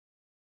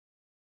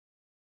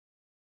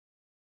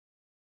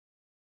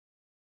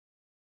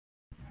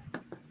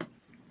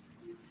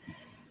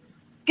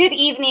Good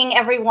evening,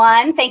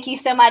 everyone. Thank you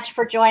so much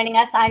for joining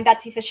us. I'm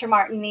Betsy Fischer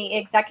Martin, the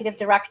Executive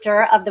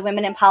Director of the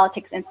Women in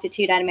Politics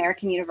Institute at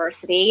American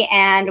University,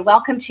 and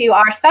welcome to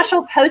our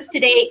special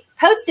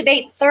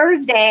post-debate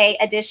Thursday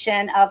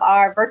edition of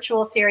our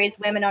virtual series,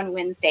 Women on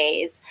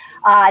Wednesdays.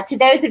 To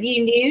those of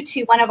you new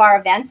to one of our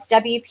events,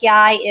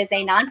 WPI is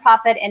a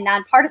nonprofit and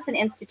nonpartisan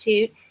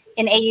institute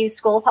in AU's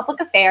School of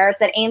Public Affairs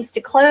that aims to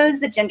close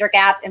the gender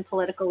gap in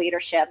political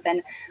leadership.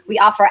 And we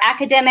offer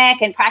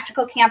academic and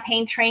practical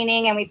campaign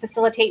training, and we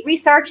facilitate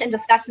research and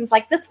discussions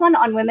like this one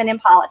on women in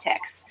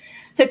politics.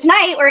 So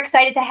tonight, we're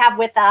excited to have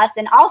with us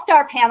an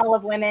all-star panel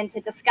of women to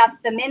discuss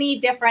the many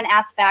different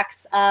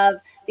aspects of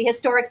the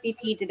historic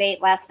VP debate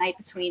last night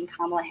between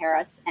Kamala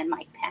Harris and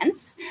Mike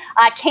Pence.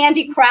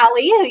 Candy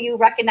Crowley, who you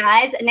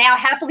recognize, now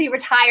happily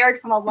retired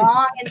from a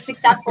long and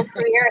successful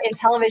career in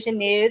television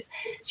news.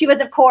 She was,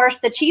 of course,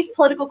 the chief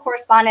political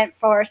correspondent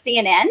for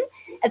CNN,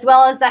 as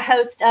well as the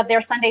host of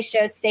their Sunday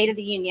show, State of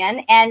the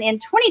Union. And in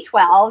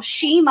 2012,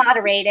 she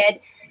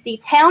moderated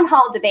the town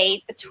hall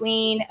debate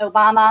between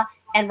Obama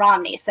and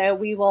Romney. So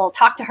we will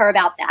talk to her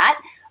about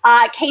that.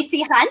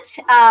 Kasie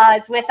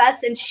Hunt is with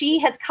us, and she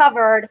has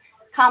covered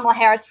Kamala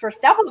Harris for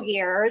several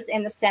years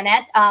in the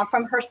Senate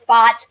from her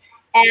spot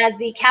as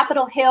the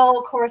Capitol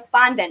Hill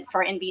correspondent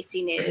for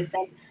NBC News.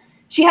 And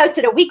she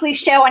hosted a weekly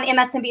show on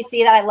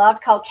MSNBC that I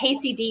loved called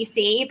Kasie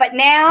DC, but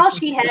now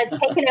she has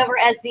taken over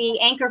as the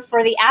anchor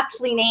for the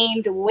aptly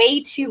named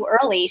Way Too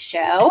Early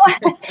show,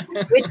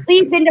 which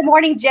leads into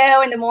Morning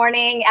Joe in the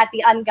morning at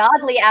the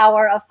ungodly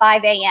hour of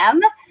 5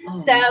 a.m.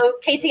 So,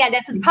 Kasie, and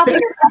this is probably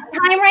your best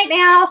time right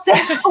now, so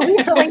we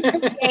really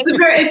appreciate it's the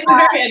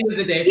very end of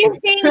the day. You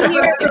being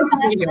here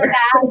for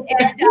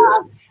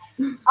that.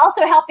 And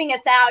also helping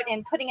us out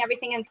and putting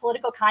everything in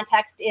political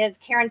context is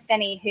Karen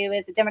Finney, who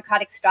is a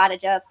Democratic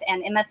strategist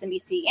and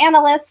MSNBC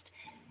analyst.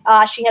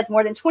 She has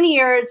more than 20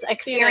 years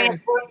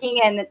experience working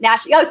in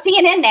national,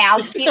 CNN now,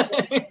 excuse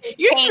me.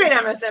 Used to be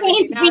an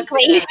MSNBC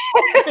weekly.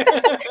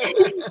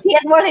 She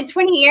has more than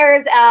 20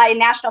 years in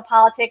national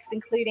politics,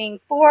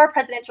 including 4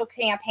 presidential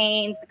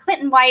campaigns, the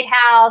Clinton White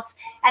House,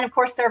 and of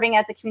course, serving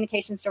as the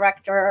communications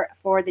director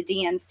for the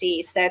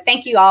DNC. So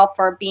thank you all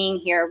for being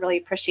here. Really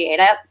appreciate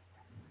it.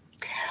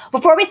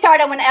 Before we start,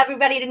 I want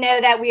everybody to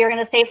know that we are going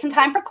to save some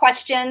time for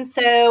questions.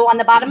 So on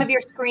the bottom of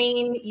your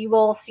screen, you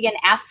will see an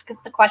Ask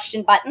the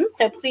Question button.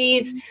 So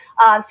please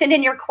send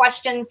in your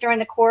questions during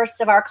the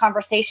course of our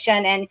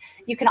conversation. And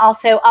you can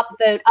also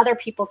upvote other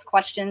people's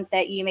questions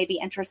that you may be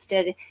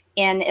interested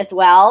in as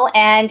well.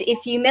 And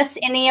if you miss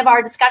any of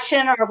our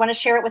discussion or want to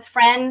share it with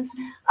friends,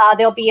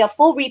 there'll be a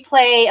full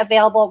replay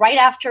available right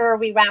after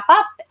we wrap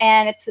up,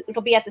 and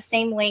it'll be at the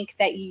same link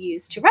that you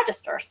used to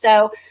register.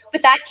 So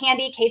with that,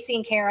 Candy, Kasie,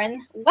 and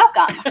Karen,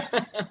 welcome.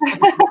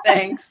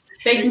 Thanks.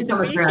 Thank you so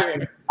much for having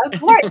me. Of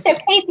course. So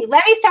Kasie,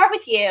 let me start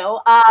with you.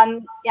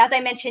 As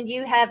I mentioned,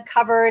 you have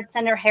covered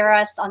Senator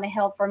Harris on the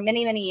Hill for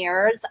many, many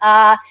years.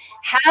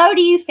 How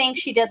do you think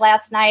she did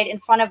last night in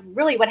front of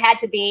really what had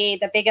to be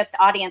the biggest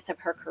audience of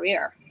her career?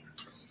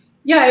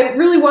 Yeah, it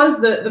really was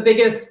the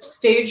biggest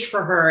stage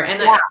for her. And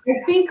yeah.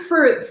 I think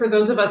for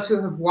those of us who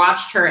have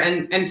watched her,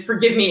 and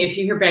forgive me if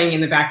you hear banging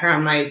in the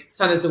background, my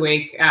son is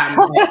awake, banging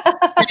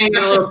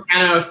on a little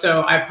piano,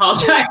 so I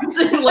apologize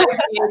in like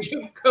the age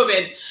of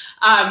COVID.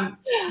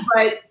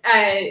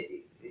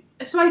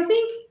 So I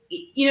think,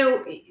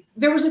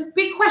 there was a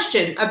big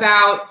question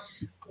about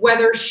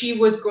whether she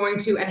was going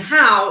to and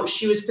how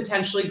she was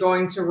potentially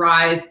going to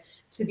rise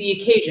to the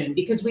occasion,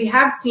 because we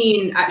have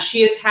seen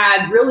she has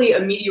had really a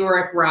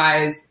meteoric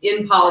rise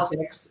in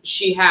politics.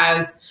 She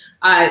has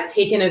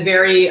taken a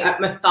very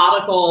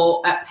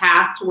methodical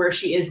path to where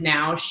she is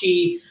now.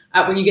 She,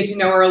 when you get to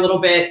know her a little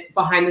bit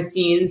behind the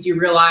scenes, you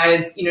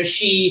realize,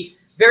 she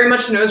very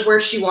much knows where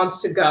she wants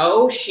to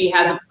go. She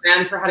has a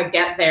plan for how to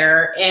get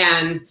there,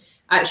 and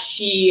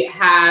she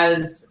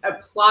has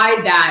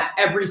applied that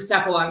every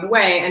step along the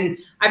way. And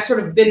I've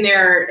sort of been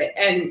there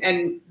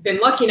and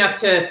been lucky enough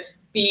to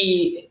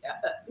be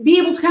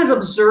able to kind of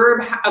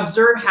observe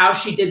how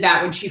she did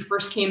that when she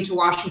first came to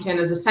Washington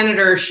as a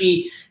senator.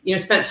 She,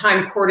 spent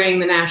time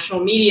courting the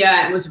national media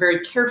and was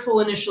very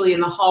careful initially in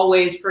the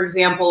hallways, for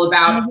example,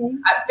 about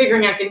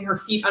figuring out getting her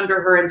feet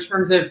under her in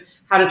terms of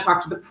how to talk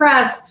to the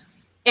press.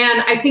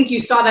 And I think you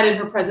saw that in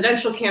her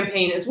presidential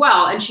campaign as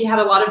well. And she had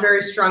a lot of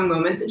very strong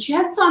moments, and she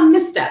had some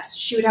missteps.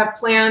 She would have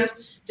planned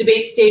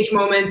debate stage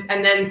moments,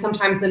 and then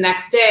sometimes the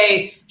next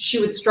day she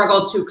would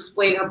struggle to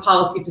explain her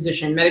policy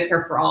position.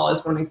 Medicare for All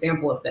is one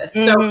example of this.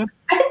 So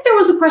I think there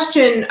was a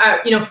question,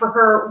 for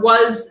her,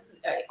 was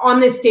on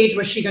this stage,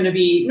 was she going to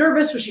be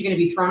nervous? Was she going to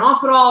be thrown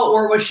off at all?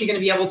 Or was she going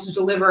to be able to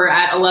deliver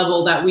at a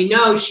level that we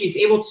know she's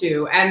able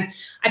to? And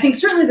I think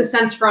certainly the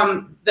sense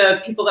from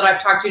the people that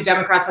I've talked to,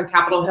 Democrats on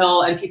Capitol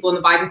Hill and people in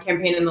the Biden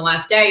campaign in the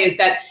last day, is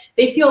that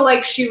they feel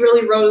like she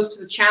really rose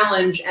to the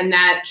challenge and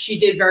that she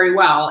did very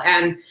well.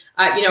 And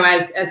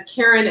as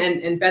Karen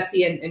and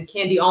Betsy and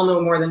Candy all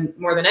know more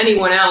than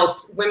anyone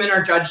else, women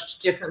are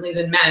judged differently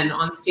than men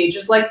on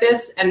stages like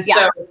this. And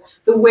so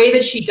the way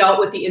that she dealt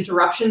with the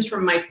interruptions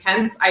from Mike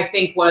Pence, I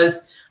think,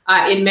 was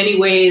in many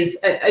ways,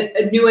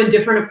 a new and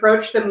different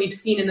approach than we've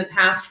seen in the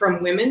past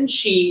from women.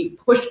 She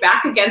pushed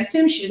back against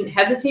him. She didn't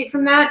hesitate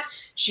from that.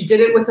 She did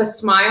it with a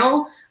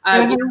smile.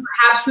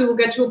 Perhaps we will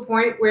get to a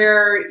point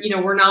where,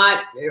 we're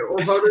not,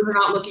 or voters are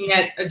not looking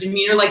at a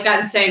demeanor like that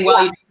and saying,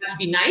 well, you have to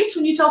be nice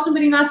when you tell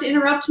somebody not to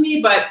interrupt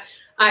me. But,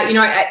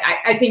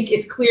 I think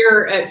it's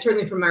clear,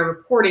 certainly from my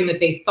reporting, that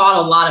they thought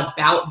a lot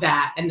about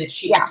that and that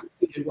she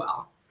executed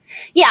well.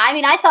 Yeah, I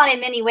mean, I thought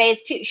in many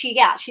ways too, she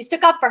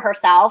stuck up for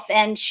herself,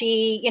 and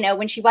she,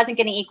 when she wasn't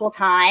getting equal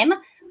time,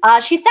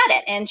 she said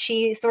it, and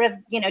she sort of,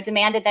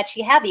 demanded that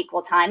she have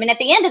equal time. And at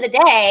the end of the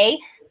day,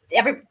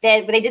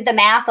 they did the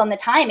math on the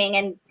timing,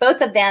 and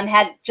both of them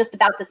had just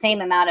about the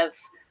same amount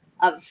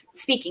of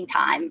speaking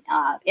time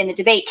in the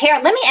debate.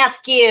 Karen, let me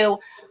ask you,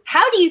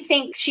 how do you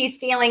think she's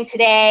feeling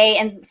today,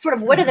 and sort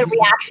of what are the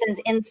reactions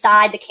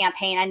inside the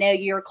campaign? I know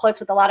you're close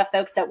with a lot of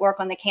folks that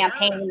work on the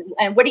campaign,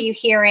 and what are you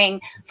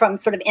hearing from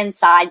sort of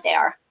inside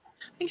there?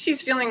 I think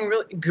she's feeling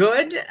really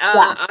good,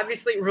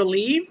 obviously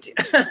relieved.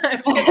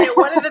 Because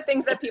one of the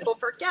things that people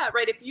forget,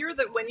 right?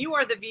 When you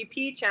are the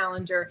VP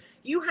challenger,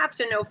 you have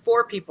to know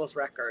 4 people's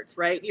records,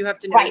 right? You have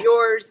to know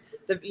yours.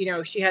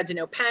 She had to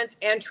know Pence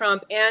and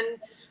Trump and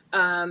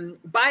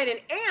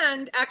Biden,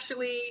 and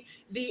actually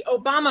the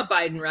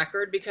Obama-Biden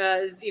record,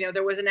 because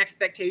there was an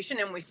expectation,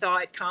 and we saw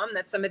it come,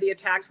 that some of the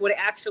attacks would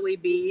actually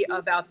be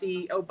about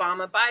the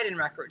Obama-Biden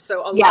record.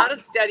 So a lot of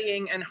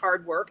studying and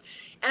hard work,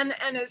 and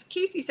as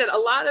Kasie said, a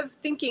lot of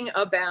thinking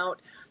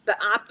about the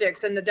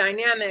optics and the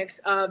dynamics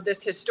of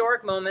this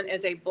historic moment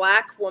as a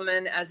Black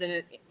woman, as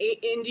an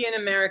Indian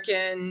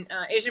American,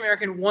 Asian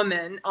American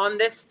woman on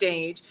this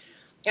stage.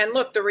 And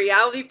look, the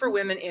reality for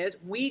women is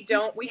we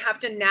have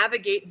to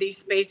navigate these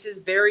spaces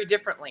very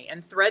differently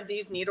and thread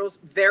these needles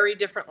very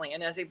differently.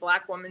 And as a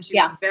Black woman, she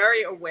was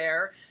very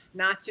aware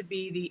not to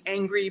be the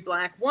angry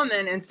Black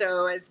woman. And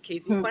so, as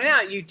Kasie pointed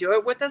out, you do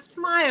it with a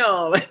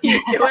smile,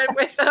 you do it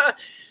with a,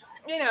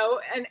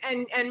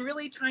 and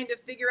really trying to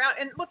figure out.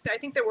 And look, I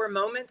think there were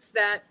moments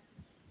that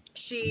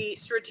she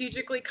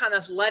strategically kind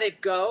of let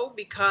it go,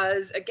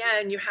 because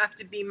again, you have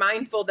to be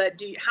mindful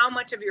that how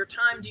much of your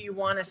time do you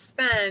want to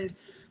spend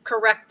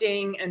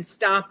correcting and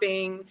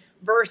stopping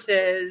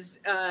versus,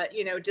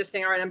 just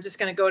saying, all right, I'm just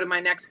going to go to my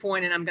next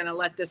point and I'm going to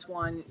let this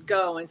one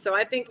go. And so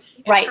I think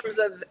in terms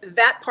of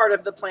that part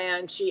of the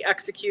plan, she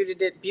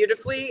executed it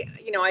beautifully.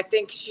 I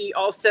think she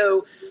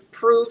also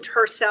proved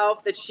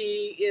herself that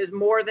she is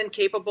more than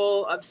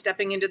capable of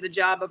stepping into the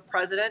job of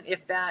president,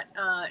 if that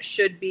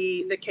should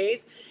be the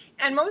case.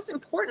 And most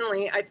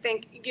importantly, I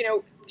think,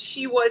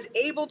 she was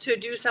able to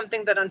do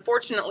something that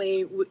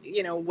unfortunately,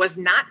 was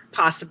not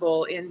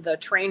possible in the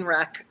train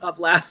wreck of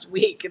last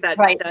week. That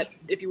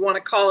if you want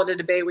to call it a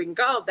debate, we can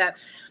call it that.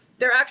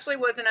 There actually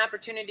was an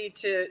opportunity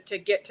to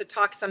get to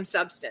talk some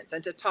substance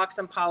and to talk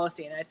some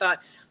policy. And I thought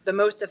the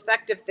most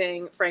effective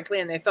thing, frankly,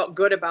 and they felt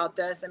good about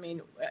this. I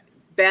mean,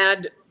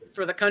 bad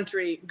for the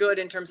country, good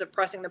in terms of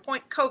pressing the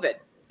point, COVID.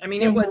 I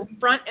mean, it was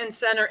front and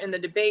center in the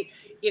debate.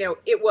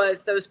 It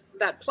was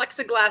that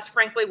plexiglass,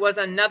 frankly, was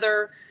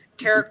another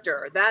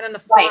character. That and the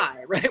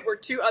fly, right? Were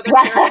 2 other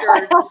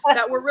characters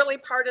that were really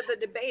part of the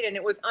debate, and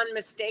it was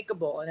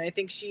unmistakable. And I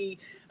think she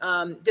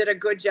did a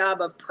good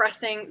job of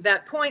pressing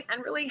that point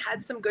and really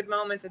had some good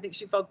moments. I think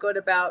she felt good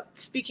about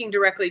speaking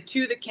directly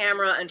to the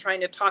camera and trying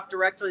to talk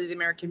directly to the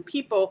American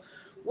people,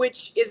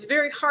 which is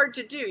very hard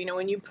to do.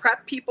 When you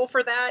prep people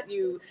for that,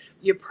 you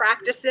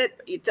practice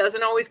it. It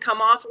doesn't always come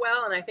off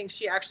well, and I think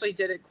she actually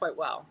did it quite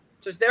well.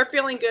 So they're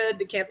feeling good.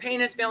 The campaign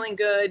is feeling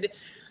good.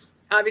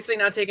 Obviously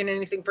not taking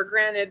anything for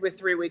granted with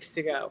 3 weeks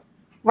to go.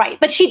 Right.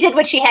 But she did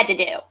what she had to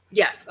do.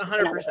 Yes,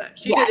 100%.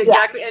 She did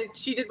exactly. And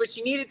she did what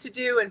she needed to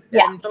do. And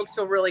folks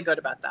feel really good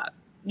about that.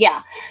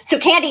 Yeah. So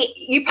Candy,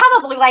 you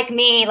probably, like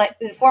me, like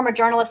the former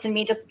journalist and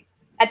me, just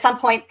at some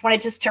point wanted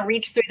just to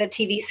reach through the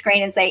TV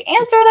screen and say,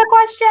 answer the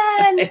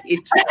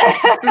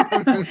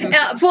question.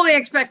 Now, fully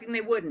expecting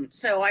they wouldn't.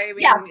 So I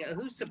mean,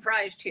 who's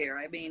surprised here?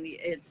 I mean,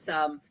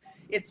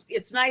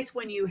 it's nice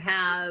when you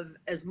have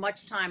as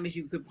much time as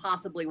you could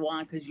possibly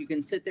want, because you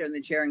can sit there in the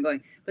chair and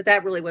going, but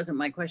that really wasn't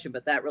my question.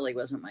 But that really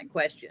wasn't my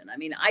question. I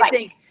mean, I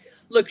think,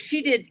 look,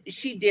 she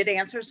did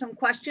answer some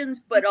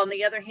questions, but on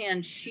the other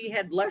hand, she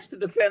had less to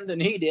defend than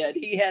he did.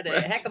 He had a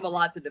heck of a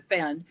lot to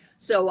defend.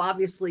 So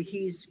obviously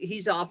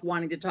he's off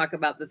wanting to talk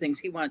about the things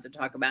he wanted to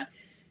talk about.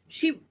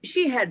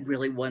 She had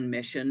really one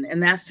mission,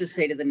 and that's to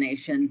say to the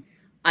nation,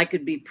 I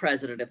could be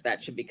president if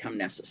that should become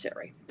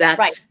necessary.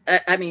 That's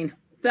I mean,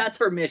 that's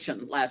her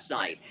mission last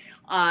night.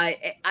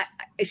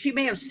 She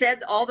may have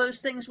said all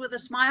those things with a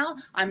smile.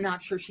 I'm not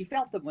sure she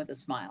felt them with a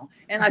smile.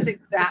 And I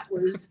think that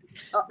was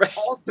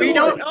also, we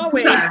don't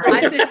always.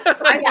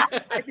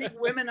 I think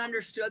women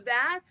understood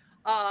that.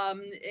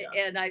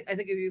 And I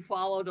think if you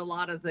followed a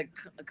lot of the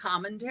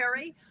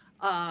commentary,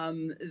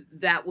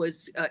 that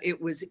was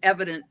it was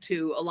evident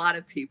to a lot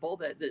of people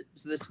that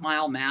the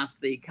smile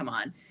masked the come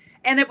on.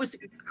 And it was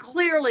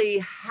clearly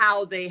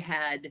how they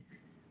had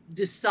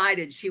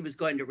decided she was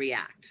going to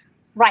react.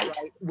 Right.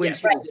 When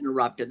she was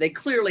interrupted. They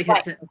clearly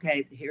had said,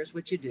 okay, here's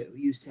what you do.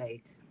 You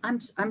say, I'm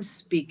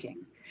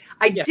speaking.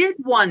 I did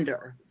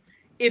wonder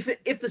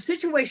if the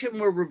situation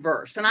were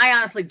reversed, and I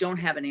honestly don't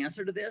have an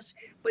answer to this,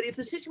 but if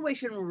the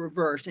situation were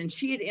reversed and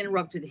she had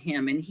interrupted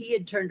him and he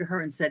had turned to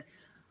her and said,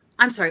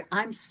 "I'm sorry,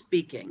 I'm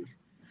speaking,"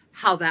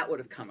 how that would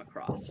have come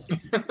across.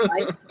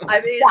 Right?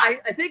 I mean,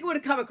 I think it would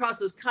have come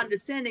across as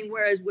condescending,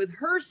 whereas with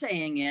her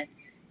saying it,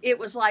 it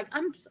was like,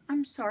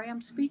 I'm sorry, I'm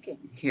speaking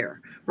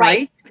here.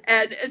 Right.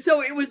 And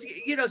so it was,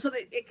 you know, so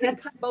that it can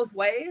cut both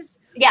ways.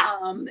 Yeah.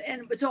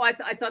 And so I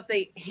thought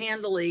they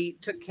handily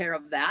took care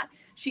of that.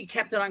 She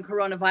kept it on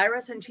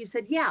coronavirus and she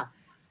said, yeah,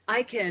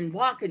 I can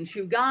walk and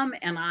chew gum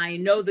and I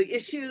know the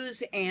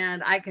issues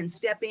and I can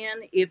step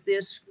in if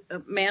this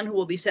man who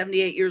will be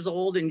 78 years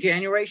old in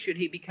January, should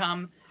he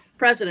become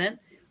president,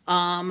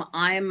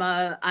 I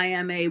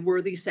am a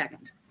worthy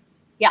second.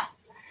 Yeah.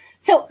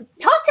 So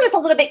talk to us a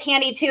little bit,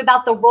 Candy, too,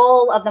 about the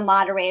role of the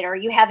moderator,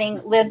 you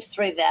having lived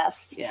through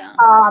this. Yeah.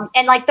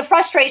 And like the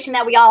frustration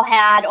that we all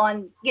had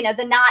on, you know,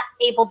 the not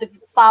able to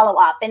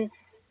follow up. And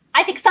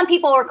I think some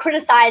people were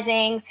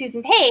criticizing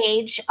Susan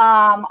Page,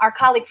 our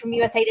colleague from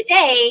USA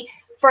Today,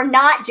 for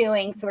not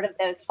doing sort of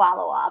those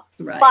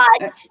follow-ups. Right.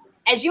 But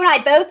as you and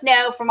I both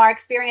know from our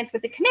experience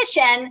with the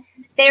commission,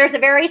 there's a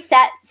very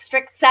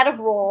strict set of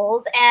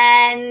rules,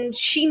 and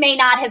she may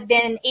not have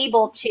been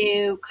able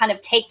to kind of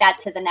take that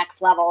to the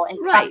next level and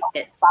press on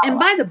its follow-up. And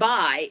by the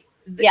by,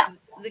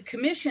 the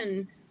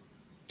commission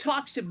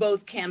talks to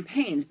both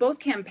campaigns. Both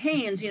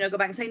campaigns, you know, go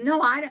back and say,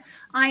 no,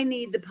 I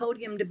need the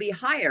podium to be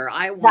higher.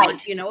 I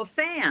want, you know, a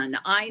fan.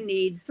 I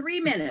need 3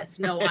 minutes.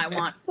 No, I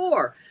want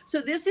 4. So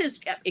this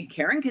is,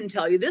 Karen can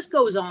tell you, this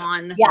goes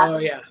on,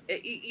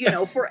 you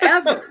know,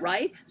 forever,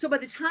 right? So by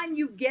the time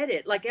you get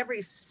it, like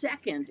every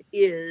second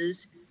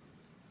is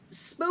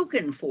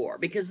spoken for,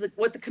 because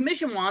what the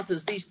commission wants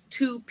is these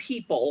 2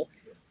 people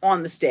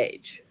on the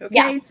stage.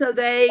 Okay. So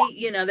they,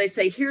 you know, they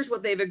say, here's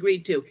what they've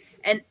agreed to.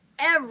 And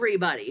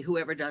everybody,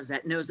 whoever does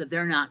that, knows that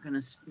they're not going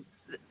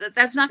to,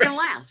 that's not going to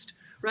last,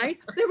 right?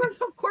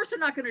 Of course they're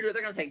not going to do it.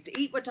 They're going to say,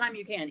 eat what time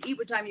you can, eat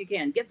what time you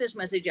can, get this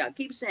message out,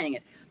 keep saying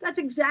it. That's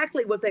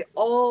exactly what they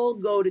all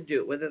go to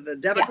do, whether the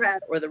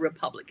Democrat or the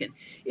Republican.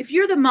 If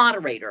you're the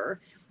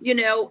moderator, you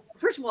know,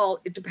 first of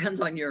all, it depends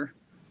on your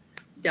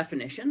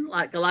definition.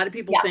 Like a lot of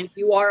people think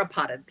you are a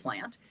potted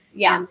plant.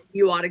 Yeah. And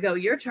you ought to go,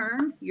 your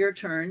turn, your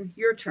turn,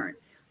 your turn.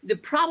 The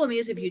problem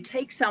is if you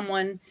take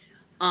someone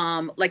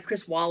like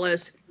Chris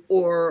Wallace,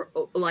 or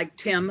like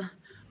Tim,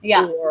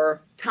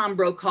 or Tom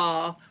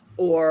Brokaw,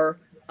 or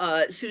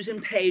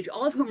Susan Page,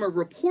 all of whom are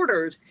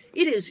reporters,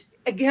 it is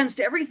against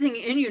everything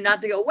in you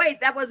not to go, wait,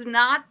 that was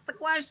not the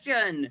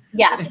question.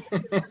 Yes.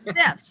 It was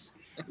this,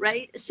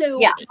 right? So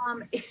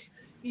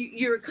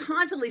you're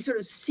constantly sort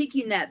of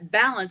seeking that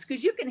balance,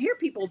 because you can hear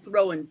people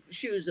throwing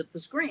shoes at the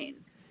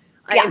screen.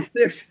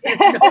 There's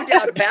no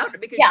doubt about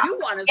it, because you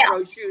want to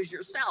throw shoes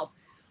yourself,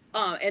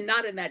 and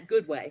not in that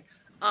good way.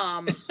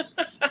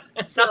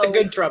 That's not the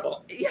good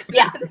trouble.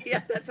 Yeah,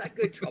 that's not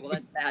good trouble.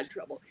 That's bad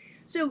trouble.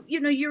 So, you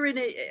know, you're in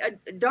a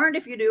darned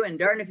if you do and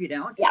darned if you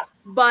don't. Yeah.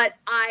 But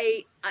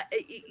I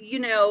you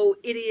know,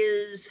 it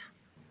is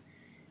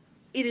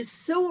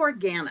so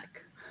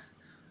organic.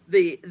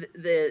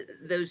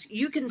 Those,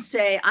 you can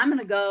say, I'm going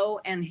to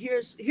go and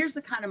here's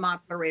the kind of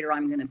moderator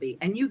I'm going to be.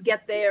 And you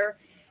get there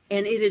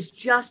and it is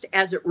just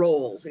as it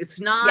rolls. It's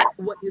not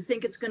what you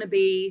think it's going to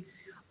be.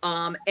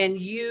 And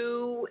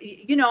you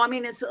know, I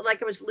mean, it's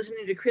like I was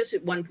listening to Chris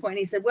at one point.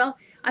 He said, well,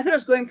 I thought it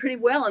was going pretty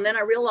well. And then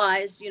I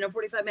realized, you know,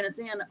 45 minutes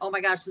in, oh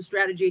my gosh, the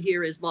strategy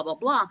here is blah, blah,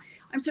 blah.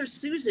 I'm sure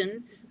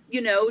Susan,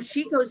 you know,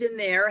 she goes in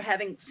there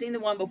having seen the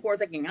one before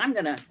thinking, I'm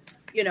going to,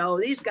 you know,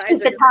 these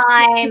guys are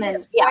time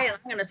and I'm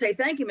going to say,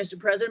 thank you, Mr.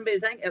 President,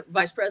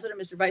 Vice President,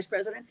 Mr. Vice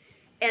President.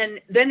 And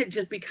then it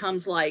just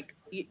becomes like,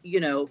 you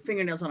know,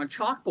 fingernails on a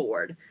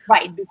chalkboard,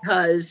 right?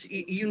 Because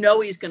you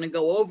know, he's going to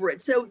go over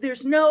it. So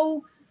there's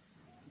no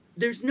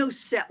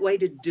set way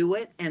to do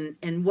it,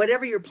 and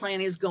whatever your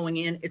plan is going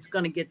in, it's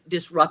going to get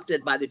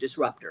disrupted by the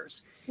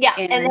disruptors. Yeah,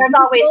 and there's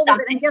always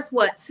something. And guess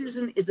what?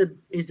 Susan is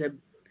a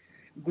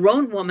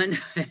grown woman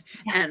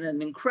and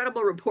an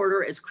incredible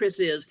reporter, as Chris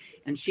is,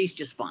 and she's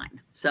just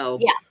fine. So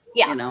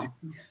you know,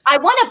 I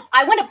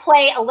want to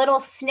play a little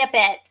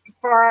snippet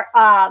for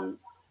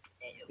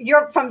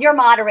your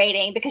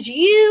moderating, because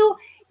you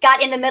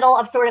got in the middle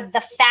of sort of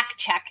the fact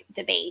check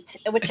debate,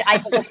 which I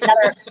think is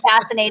another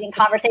fascinating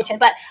conversation.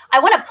 But I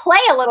want to play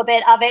a little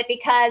bit of it,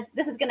 because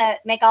this is going to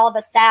make all of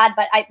us sad.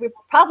 But we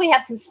probably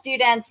have some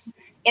students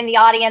in the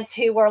audience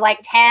who were like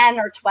 10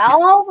 or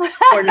 12.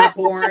 Or not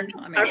born.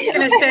 I was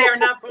going to say, or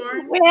not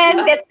born. When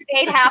this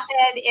debate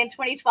happened in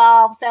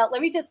 2012. So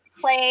let me just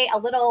play a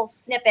little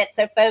snippet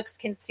so folks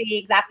can see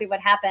exactly what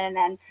happened.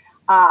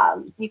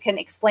 And you can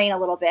explain a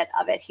little bit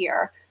of it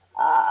here.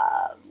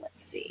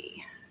 Let's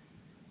see.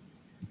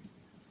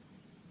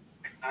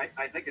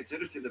 I think it's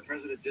interesting. The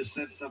president just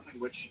said something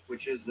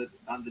which is that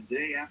on the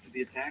day after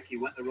the attack, he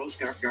went in the Rose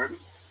Garden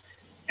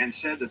and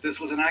said that this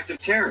was an act of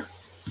terror.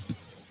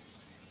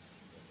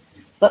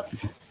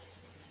 Whoops.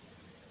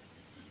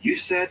 You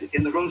said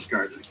in the Rose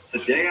Garden, the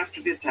day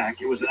after the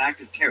attack, it was an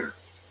act of terror.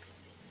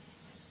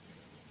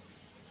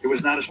 It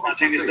was not a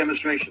spontaneous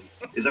demonstration.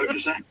 Is that what you're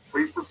saying?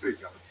 Please proceed,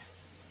 Governor.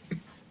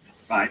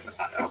 I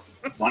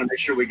want to make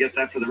sure we get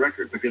that for the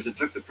record, because it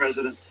took the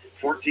president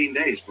 14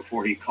 days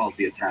before he called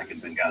the attack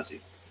in Benghazi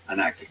an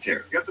act of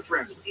terror. Get the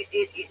transcript.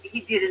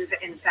 He did,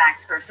 in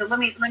fact, sir. So let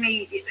me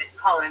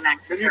call it an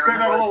act of terror. Can you say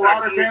that a little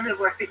louder,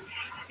 Candy?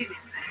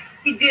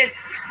 He did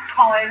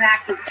call it an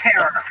act of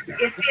terror.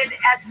 It did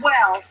as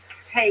well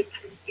take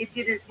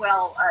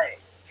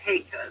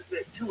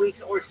 2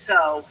 weeks or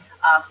so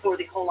for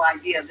the whole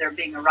idea of there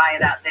being a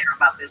riot out there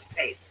about this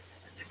tape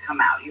to come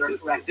out. You're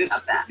correct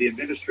about that. The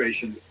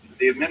administration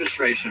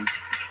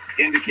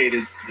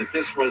indicated that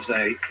this was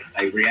a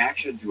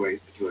reaction to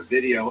a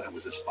video and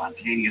was a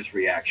spontaneous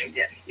reaction.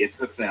 It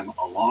took them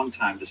a long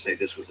time to say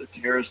this was a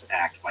terrorist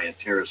act by a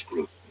terrorist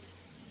group.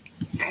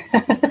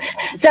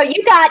 So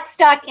you got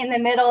stuck in the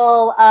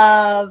middle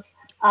of,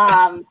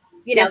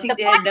 yes, he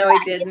did. No,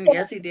 he didn't.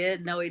 Yes, he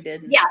did. No, he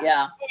didn't.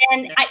 Yeah.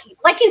 And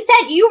like you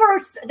said, you were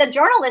the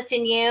journalist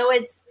in you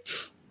is.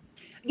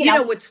 You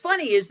know, what's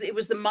funny is it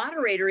was the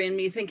moderator in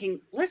me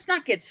thinking, let's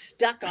not get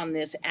stuck on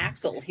this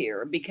axle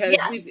here, because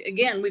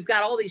we've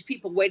got all these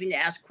people waiting to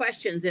ask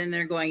questions, and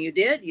they're going, you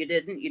did, you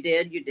didn't, you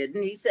did, you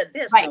didn't. He said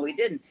this, no, he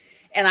didn't.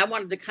 And I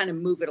wanted to kind of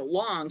move it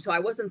along. So I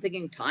wasn't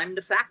thinking time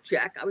to fact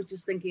check. I was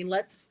just thinking,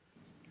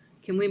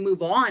 can we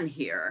move on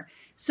here?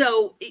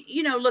 So,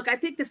 look, I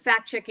think the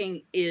fact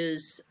checking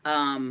is,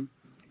 and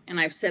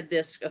I've said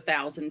this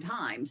 1,000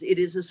 times, it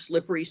is a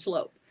slippery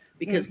slope.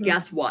 Because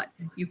guess what?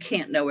 You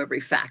can't know every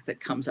fact that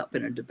comes up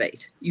in a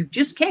debate. You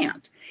just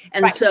can't.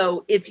 And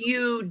so if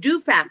you do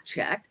fact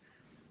check,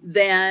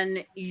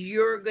 then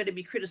you're going to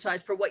be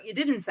criticized for what you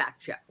didn't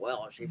fact check.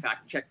 Well, she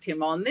fact checked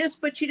him on this,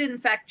 but she didn't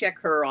fact check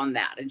her on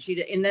that.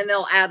 And then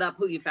they'll add up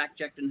who you fact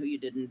checked and who you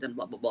didn't, and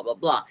blah, blah, blah, blah,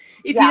 blah.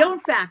 If you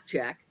don't fact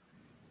check,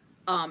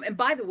 and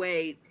by the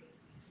way,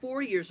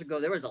 4 years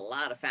ago, there was a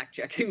lot of fact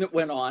checking that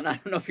went on. I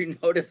don't know if you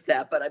noticed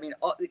that, but I mean,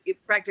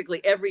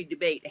 practically every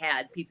debate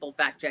had people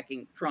fact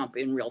checking Trump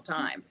in real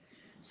time.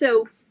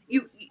 So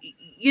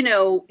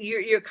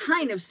you're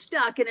kind of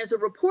stuck. And as a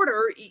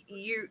reporter,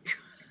 you're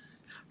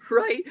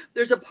right.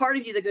 There's a part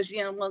of you that goes,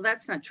 well,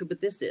 that's not true, but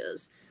this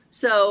is.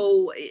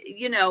 So,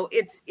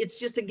 it's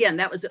just, again,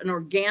 that was an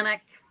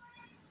organic,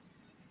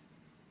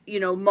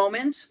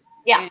 moment.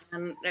 Yeah.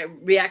 And I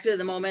reacted to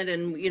the moment,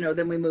 and,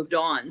 then we moved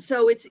on.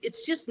 So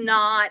it's just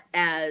not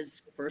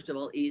as, first of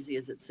all, easy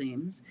as it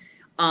seems,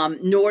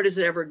 nor does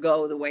it ever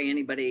go the way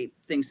anybody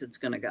thinks it's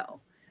going to go.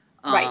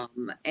 Right.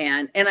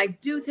 And I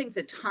do think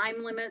the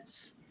time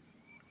limits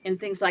and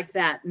things like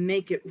that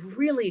make it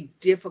really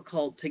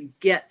difficult to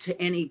get to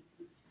any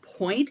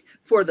point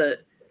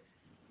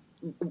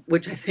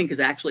which I think is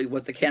actually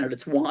what the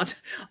candidates want.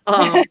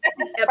 But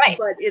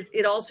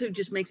it also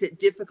just makes it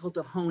difficult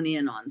to hone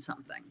in on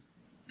something.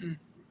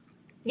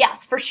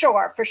 Yes, for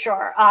sure.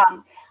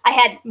 I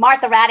had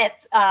Martha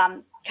Raddatz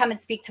come and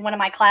speak to one of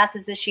my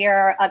classes this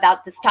year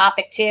about this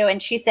topic too.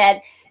 And she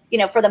said,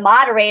 for the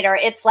moderator,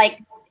 it's like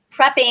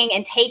prepping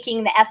and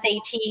taking the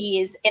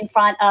SATs in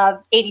front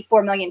of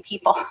 84 million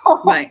people.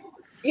 Right.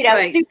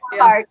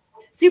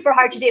 Super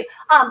hard to do.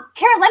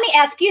 Karen, let me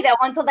ask you though,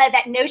 on so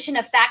that notion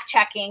of fact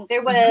checking,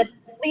 there was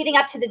leading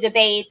up to the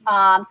debate,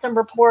 some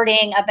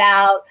reporting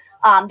about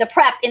the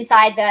prep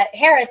inside the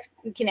Harris,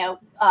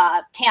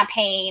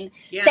 campaign,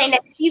 saying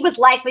that he was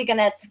likely going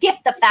to skip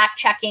the fact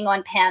checking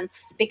on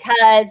Pence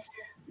because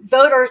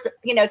voters,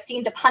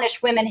 seem to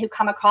punish women who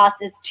come across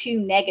as too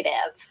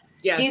negative.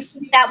 Yes. Do you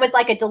think that was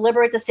like a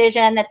deliberate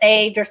decision that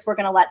they just were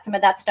going to let some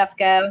of that stuff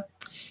go?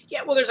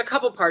 Yeah, well, there's a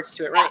couple parts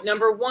to it, right?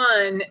 Number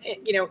one,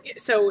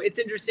 so it's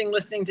interesting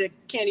listening to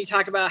Candy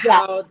talk about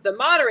how the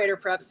moderator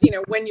preps,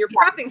 when you're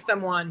prepping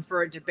someone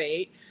for a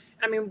debate.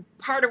 I mean,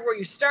 part of where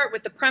you start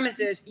with the premise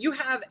is you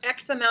have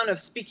X amount of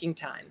speaking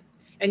time,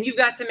 and you've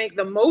got to make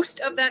the most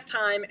of that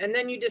time. And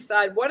then you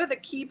decide what are the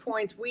key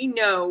points we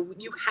know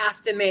you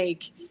have to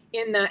make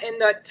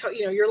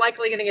you're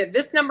likely going to get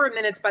this number of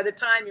minutes by the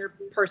time your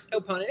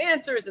opponent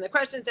answers and the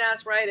questions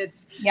asked, right?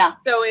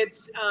 So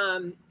it's,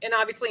 and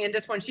obviously in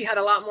this one, she had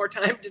a lot more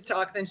time to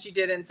talk than she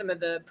did in some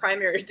of the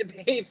primary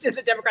debates in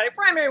the Democratic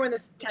primary when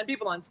there's 10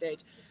 people on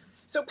stage.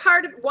 So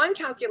part of one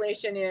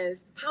calculation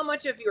is how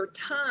much of your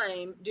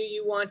time do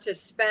you want to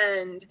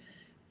spend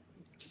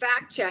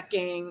fact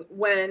checking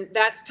when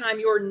that's time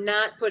you're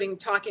not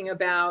talking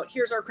about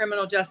here's our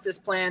criminal justice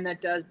plan that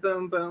does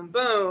boom, boom,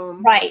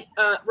 boom. Right.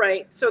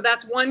 Right. So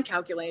that's one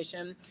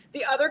calculation.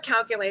 The other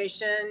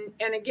calculation,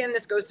 and again,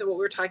 this goes to what we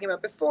were talking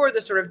about before, the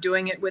sort of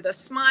doing it with a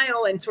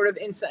smile and sort of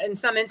in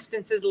some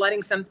instances,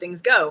 letting some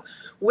things go.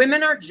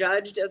 Women are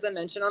judged, as I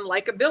mentioned, on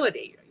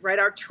likability, right?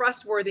 Our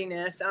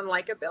trustworthiness on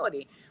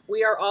likability.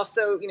 We are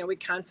also, we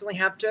constantly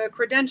have to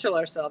credential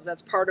ourselves.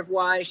 That's part of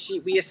why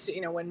we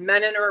assume, when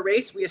men enter a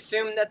race, we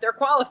assume that they're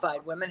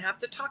qualified. Women have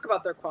to talk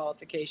about their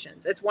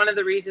qualifications. It's one of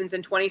the reasons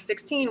in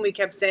 2016, we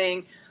kept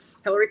saying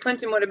Hillary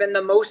Clinton would have been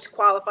the most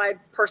qualified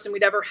person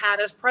we'd ever had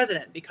as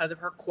president because of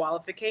her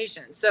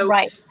qualifications. So,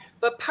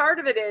 but part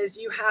of it is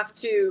you have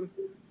to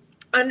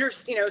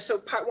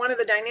so one of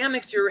the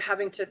dynamics you're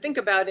having to think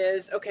about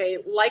is, okay,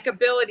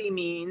 likability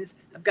means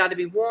I've got to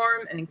be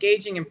warm and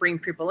engaging and bring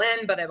people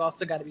in, but I've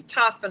also got to be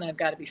tough and I've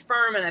got to be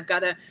firm and I've got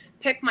to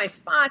pick my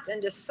spots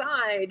and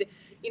decide,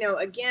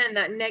 again,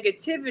 that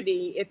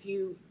negativity, if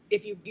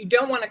you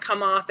don't want to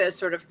come off as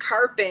sort of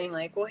carping,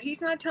 like, well,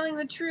 he's not telling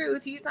the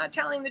truth,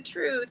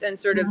 and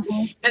sort of,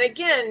 and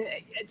again,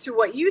 to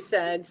what you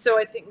said, so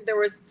I think there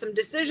was some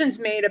decisions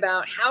made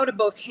about how to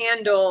both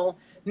handle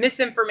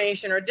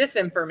misinformation or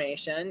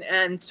disinformation,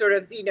 and sort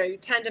of, you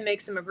tend to make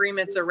some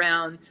agreements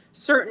around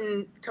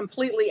certain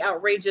completely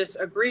outrageous,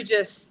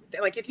 egregious,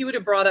 like if you would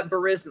have brought up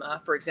Burisma,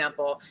 for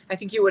example, I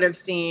think you would have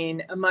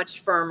seen a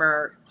much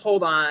firmer,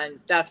 hold on,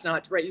 that's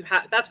not right.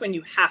 That's when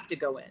you have to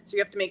go in. So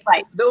you have to make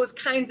those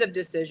kinds of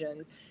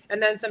decisions.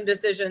 And then some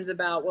decisions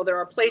about, well, there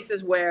are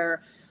places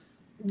where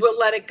we'll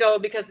let it go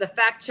because the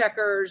fact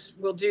checkers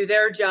will do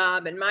their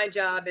job. And my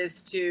job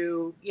is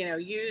to,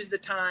 use the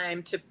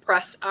time to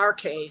press our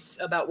case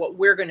about what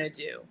we're going to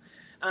do.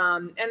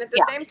 And at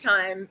the same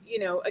time,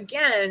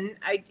 again,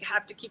 I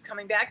have to keep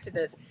coming back to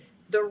this.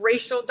 The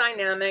racial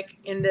dynamic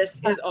in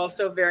this is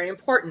also very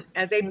important.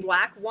 As a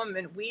Black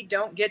woman, we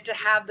don't get to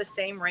have the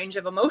same range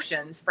of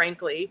emotions,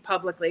 frankly,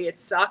 publicly.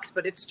 It sucks,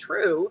 but it's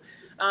true,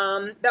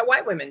 that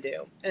white women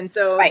do. And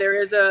so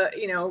there is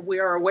we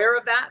are aware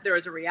of that. There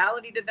is a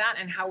reality to that,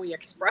 and how we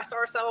express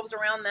ourselves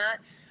around that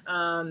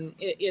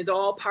it is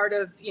all part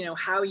of,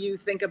 how you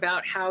think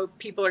about how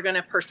people are going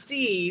to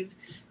perceive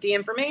the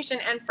information.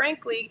 And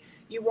frankly,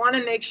 you want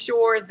to make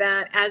sure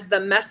that as the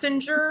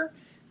messenger,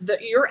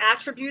 your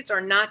attributes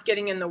are not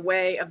getting in the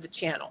way of the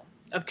channel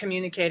of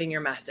communicating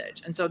your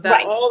message. And so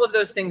that all of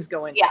those things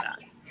go into that.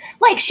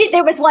 Like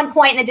there was one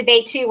point in the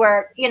debate too,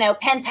 where,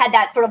 Pence had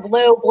that sort of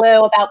low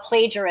blow about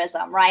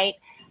plagiarism. Right.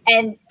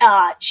 And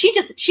she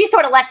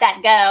sort of let that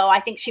go. I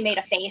think she made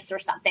a face or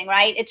something,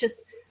 right? It's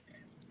just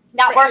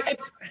not worth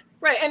it.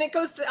 Right. And it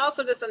goes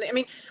also to something. I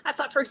mean, I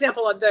thought, for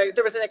example,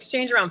 there was an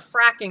exchange around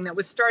fracking that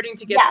was starting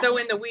to get so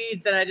in the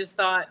weeds that I just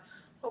thought,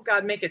 oh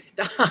God, make it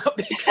stop,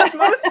 because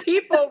most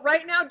people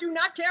right now do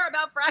not care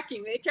about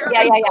fracking. They care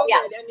about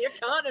COVID and the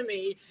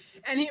economy.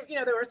 And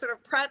they were sort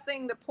of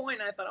pressing the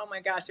point. I thought, oh my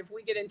gosh, if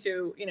we get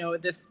into,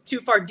 this too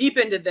far deep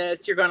into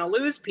this, you're going to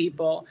lose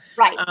people.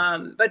 Right.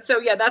 But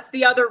so, that's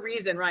the other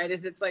reason, right,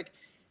 is it's like,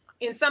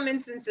 in some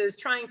instances,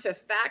 trying to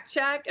fact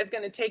check is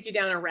going to take you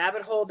down a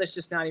rabbit hole that's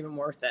just not even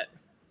worth it.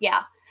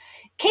 Yeah.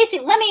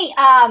 Kasie,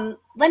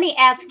 let me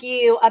ask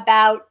you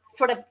about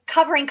sort of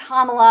covering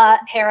Kamala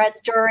Harris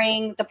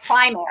during the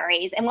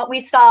primaries and what we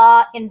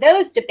saw in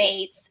those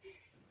debates.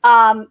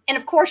 And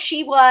of course,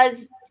 she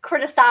was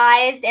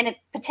criticized, and it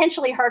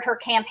potentially hurt her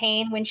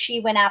campaign when she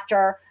went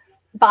after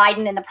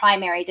Biden in the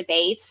primary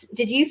debates.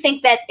 Did you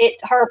think that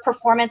her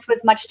performance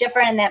was much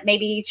different, and that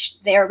maybe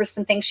there was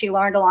some things she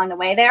learned along the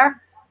way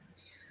there?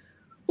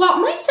 Well,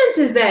 my sense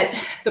is that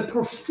the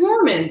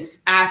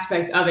performance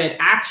aspect of it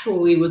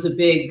actually was a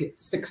big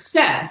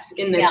success,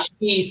 in that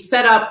she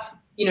set up,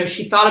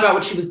 she thought about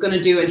what she was going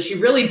to do, and she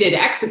really did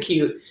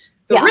execute.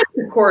 The risk,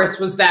 of course,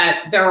 was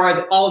that there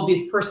are all of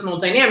these personal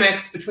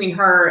dynamics between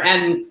her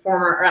and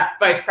former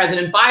Vice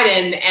President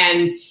Biden,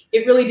 and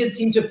it really did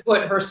seem to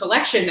put her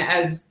selection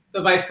as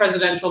the vice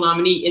presidential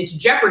nominee into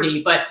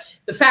jeopardy. But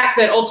the fact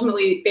that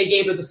ultimately they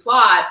gave her the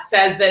slot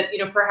says that,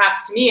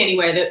 perhaps to me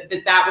anyway,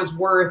 that was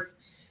worth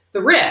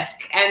the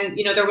risk. And,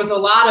 there was a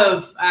lot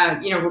of,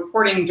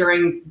 reporting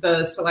during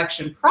the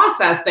selection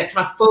process that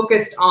kind of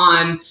focused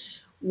on,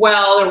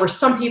 well, there were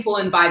some people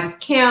in Biden's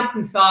camp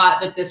who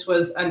thought that this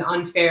was an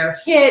unfair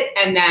hit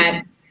and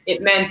that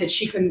it meant that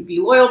she couldn't be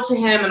loyal to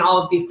him and all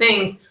of these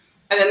things.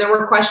 And then there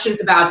were questions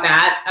about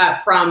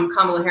that from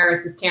Kamala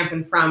Harris's camp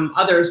and from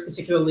others,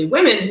 particularly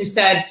women, who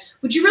said,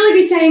 would you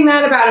really be saying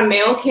that about a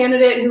male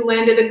candidate who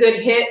landed a good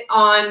hit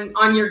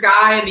on your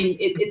guy? I mean,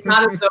 it's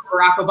not as though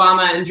Barack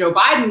Obama and Joe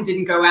Biden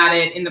didn't go at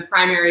it in the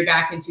primary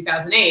back in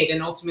 2008.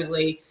 And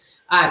ultimately,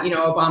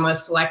 Obama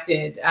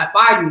selected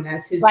Biden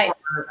as his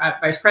former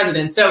vice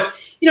president. So,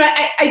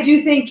 I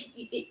do think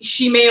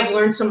she may have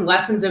learned some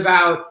lessons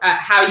about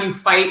how you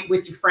fight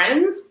with your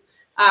friends,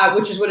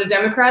 which is what a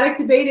Democratic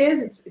debate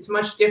is. It's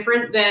much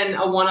different than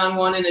a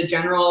one-on-one in a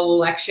general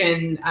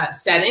election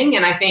setting.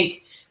 And I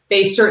think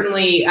they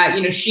certainly,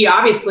 she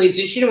obviously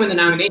she didn't win the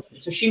nomination.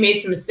 So she made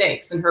some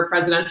mistakes in her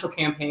presidential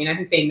campaign. I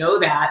think they know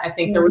that. I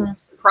think there was some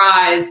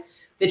surprise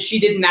that she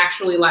didn't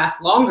actually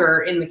last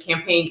longer in the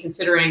campaign,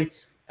 considering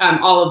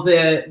all of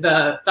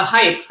the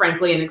hype,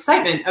 frankly, and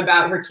excitement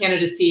about her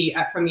candidacy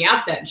from the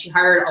outset. And she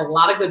hired a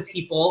lot of good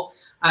people.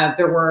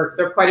 There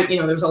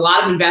was a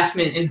lot of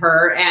investment in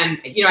her. And,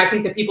 I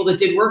think the people that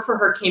did work for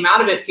her came out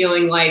of it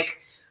feeling like,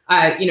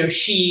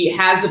 she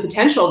has the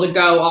potential to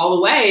go all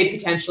the way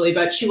potentially,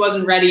 but she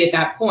wasn't ready at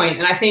that point.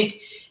 And I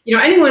think,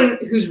 anyone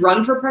who's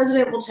run for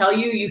president will tell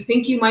you, you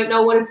think you might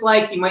know what it's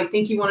like. You might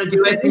think you want to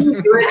do it, and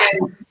you do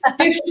it. And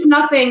there's just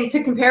nothing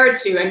to compare it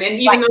to. And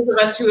even those of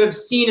us who have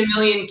seen a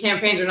million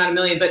campaigns, or not a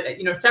million, but,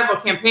 several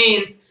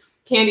campaigns,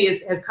 Candy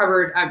has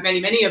covered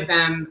many of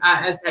them,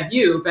 as have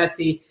you,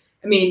 Betsy.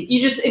 I mean,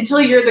 you just, until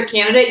you're the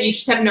candidate, you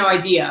just have no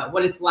idea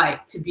what it's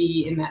like to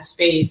be in that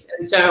space.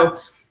 And so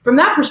from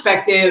that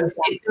perspective,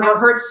 it never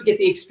hurts to get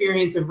the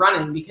experience of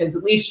running, because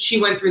at least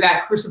she went through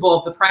that crucible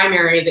of the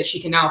primary that she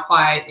can now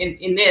apply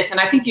in this. And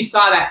I think you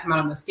saw that come out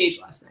on the stage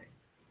last night.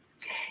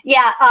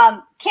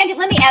 Yeah. Candy,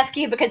 let me ask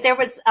you, because there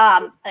was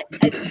a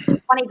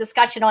funny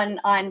discussion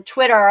on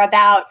Twitter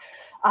about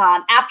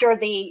after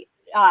the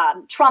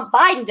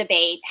Trump-Biden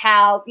debate,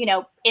 how,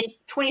 in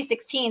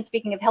 2016,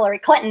 speaking of Hillary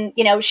Clinton,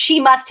 she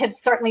must have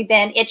certainly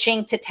been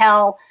itching to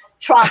tell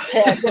Trump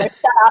to shut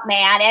up,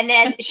 man. And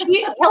then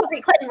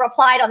Hillary Clinton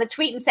replied on the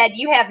tweet and said,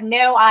 "You have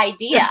no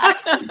idea."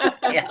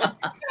 Yeah.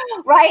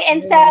 Right.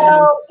 And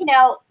so,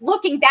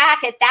 looking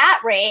back at that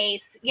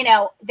race,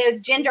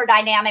 those gender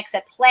dynamics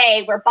at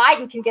play where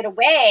Biden can get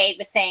away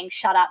with saying,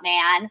 "Shut up,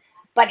 man."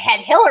 But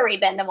had Hillary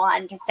been the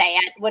one to say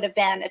it, would have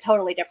been a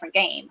totally different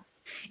game.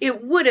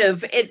 It would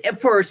have,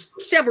 for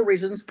several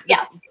reasons.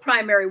 Yes. The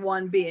primary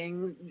one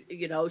being,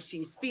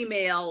 she's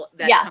female,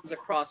 that comes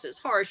across as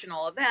harsh and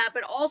all of that,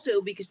 but also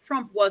because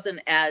Trump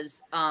wasn't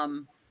as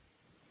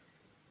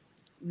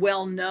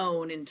well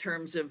known in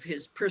terms of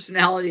his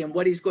personality and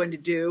what he's going to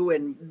do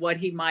and what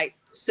he might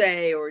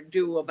say or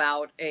do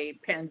about a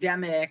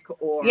pandemic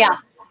or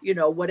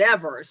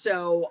whatever.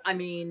 So, I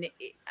mean,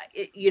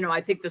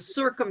 I think the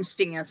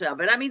circumstance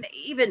of it, I mean,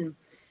 even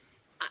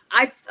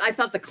I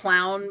thought the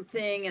clown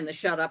thing and the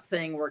shut up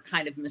thing were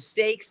kind of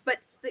mistakes, but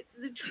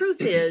the truth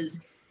is,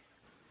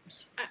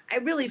 I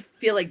really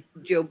feel like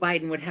Joe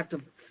Biden would have to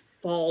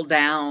fall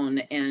down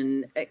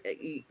and,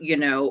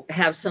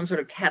 have some sort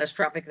of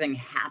catastrophic thing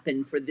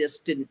happen for this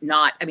to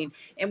not,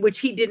 and which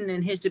he didn't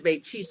in his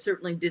debate. She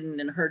certainly didn't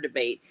in her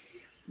debate.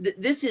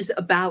 This is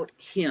about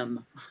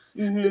him.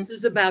 Mm-hmm. This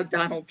is about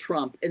Donald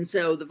Trump. And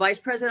so the vice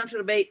presidential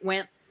debate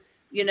went,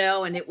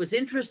 and it was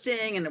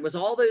interesting and it was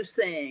all those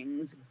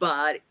things,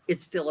 but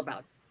it's still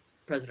about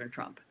President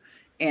Trump.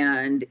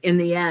 And in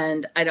the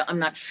end, I'm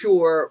not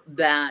sure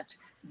that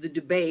the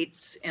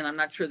debates, and I'm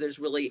not sure there's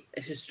really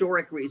a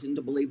historic reason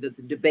to believe that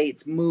the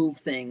debates move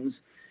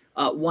things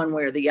one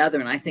way or the other.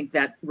 And I think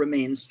that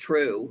remains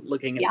true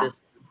looking at this.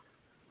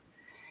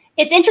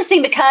 It's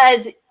interesting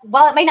because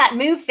while it may not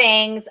move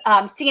things,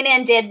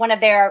 CNN did one of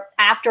their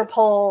after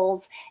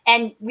polls,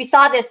 and we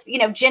saw this,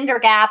 gender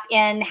gap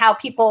in how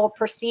people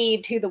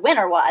perceived who the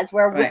winner was,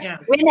 where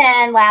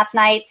women last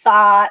night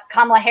saw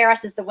Kamala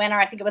Harris as the winner.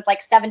 I think it was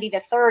like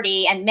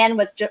 70-30, and men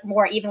was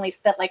more evenly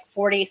split, like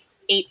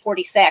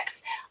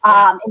 48-46,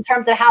 in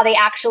terms of who they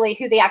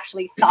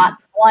actually thought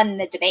won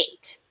the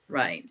debate.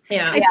 Right.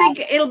 Yeah. I think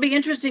it'll be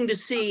interesting to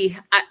see.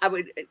 I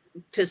would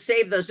to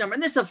save those numbers.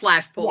 And this is a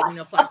flash poll.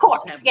 Yes, Flash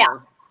polls have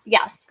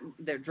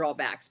their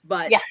drawbacks,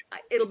 but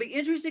it'll be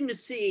interesting to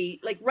see.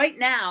 Like right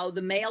now,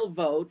 the male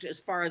vote, as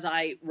far as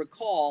I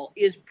recall,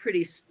 is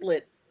pretty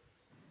split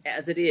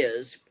as it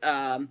is.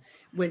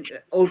 When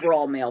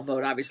overall male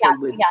vote, obviously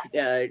with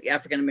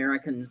African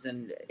Americans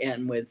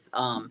and with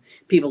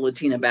people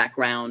Latina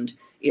background,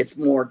 it's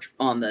more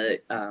on the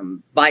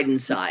Biden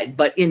side.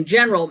 But in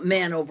general,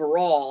 men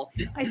overall,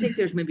 I think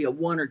there's maybe a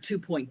 1 or 2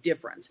 point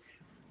difference.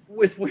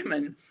 With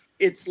women,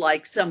 it's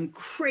like some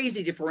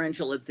crazy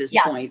differential at this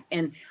point.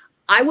 And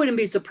I wouldn't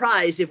be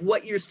surprised if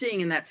what you're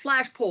seeing in that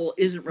flash poll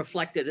isn't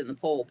reflected in the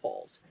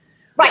polls.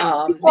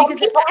 Right. Because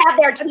people have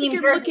their team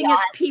you're looking at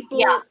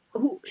people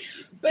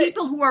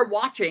who are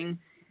watching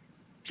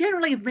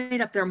generally have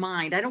made up their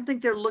mind. I don't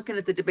think they're looking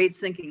at the debates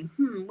thinking,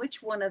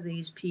 which one of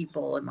these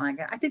people am I?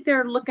 I think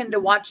they're looking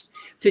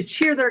to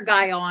cheer their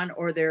guy on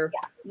or their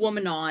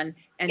woman on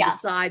and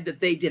decide that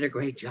they did a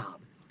great job.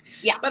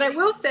 Yeah. But I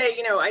will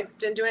say, I've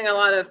been doing a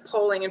lot of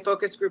polling and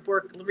focus group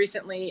work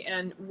recently,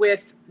 and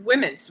with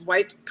women's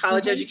white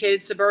college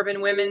educated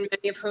suburban women,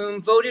 many of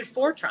whom voted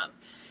for Trump.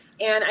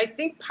 And I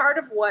think part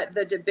of what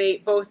the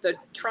debate, both the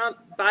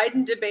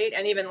Trump-Biden debate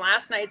and even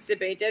last night's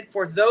debate did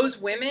for those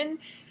women,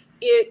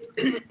 it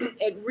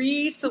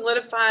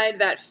re-solidified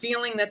that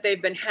feeling that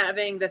they've been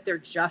having, that they're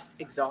just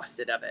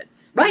exhausted of it.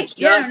 Right.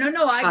 Yeah.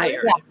 No. I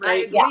agree. I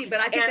agree. Yeah. But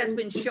I think that's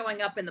been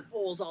showing up in the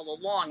polls all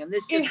along. And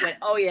this just went,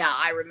 oh, yeah,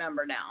 I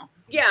remember now.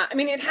 Yeah. I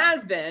mean, it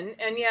has been.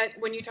 And yet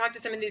when you talk to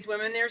some of these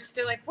women, they're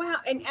still like, wow.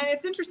 And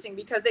it's interesting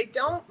because they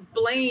don't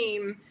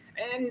blame,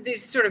 and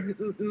these sort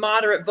of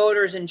moderate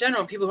voters in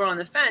general, people who are on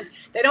the fence,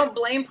 they don't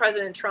blame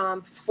President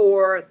Trump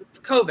for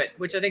COVID,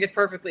 which I think is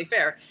perfectly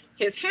fair.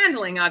 His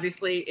handling,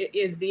 obviously,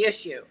 is the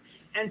issue.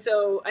 And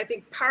so I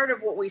think part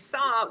of what we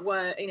saw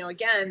was,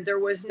 again, there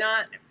was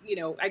not,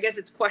 I guess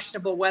it's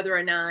questionable whether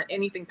or not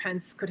anything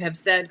Pence could have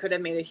said could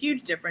have made a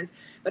huge difference.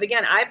 But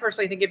again, I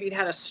personally think if he'd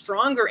had a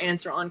stronger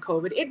answer on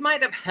COVID, it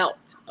might have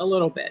helped a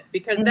little bit,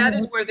 because that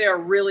is where they're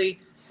really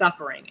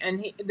suffering.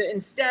 And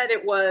instead,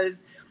 it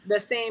was the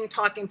same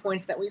talking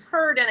points that we've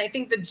heard. And I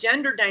think the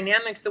gender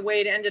dynamics, the way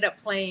it ended up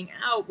playing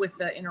out with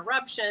the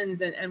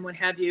interruptions and what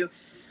have you,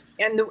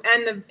 and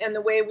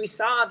the way we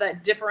saw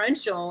that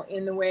differential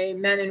in the way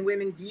men and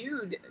women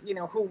viewed,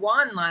 who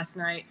won last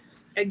night,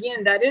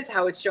 again, that is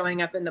how it's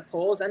showing up in the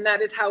polls, and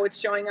that is how it's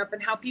showing up in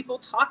how people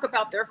talk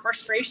about their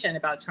frustration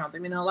about Trump. I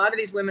mean, a lot of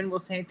these women will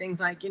say things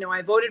like, you know,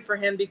 I voted for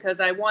him because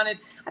I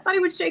thought he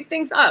would shake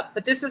things up,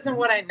 but this isn't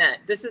what I meant.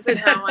 This isn't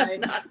how I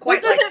not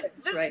quite like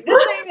this, right?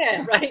 This ain't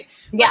it, right?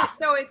 Yeah.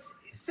 But,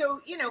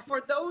 so you know,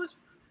 for those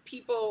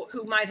people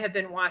who might have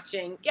been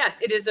watching, yes,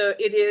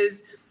 it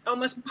is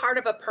almost part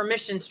of a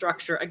permission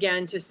structure,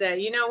 again, to say,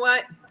 you know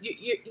what,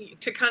 you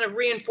to kind of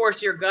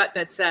reinforce your gut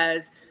that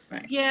says,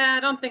 right, yeah, I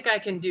don't think I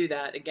can do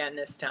that again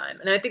this time.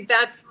 And I think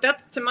that's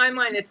to my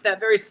mind, it's that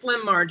very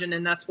slim margin,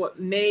 and that's what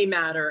may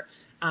matter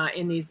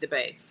in these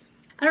debates.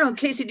 I don't know,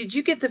 Kasie, did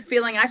you get the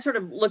feeling? I sort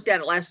of looked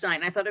at it last night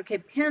and I thought, okay,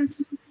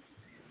 Pence,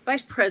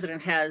 vice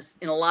president, has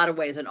in a lot of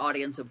ways an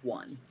audience of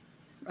one,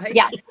 right?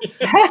 Yeah.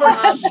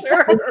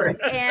 Sure.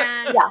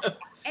 And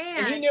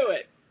you knew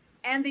it.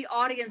 And the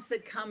audience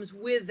that comes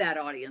with that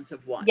audience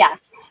of one.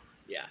 Yes.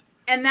 Yeah.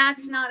 And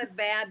that's not a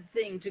bad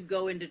thing to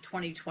go into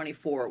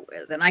 2024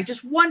 with. And I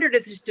just wondered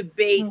if this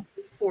debate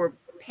for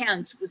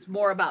Pence was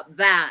more about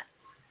that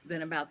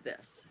than about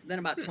this, than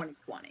about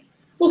 2020.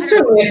 Well,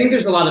 certainly, I think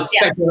there's a lot of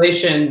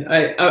speculation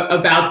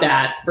about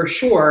that for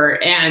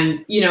sure.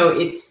 And, you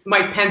know,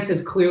 Mike Pence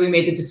has clearly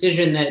made the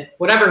decision that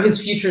whatever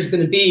his future is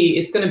going to be,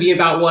 it's going to be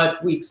about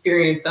what we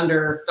experienced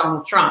under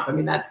Donald Trump. I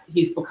mean,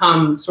 he's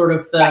become sort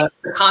of the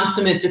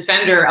consummate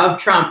defender of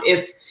Trump,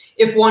 if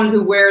one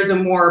who wears a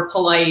more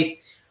polite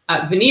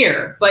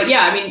veneer. But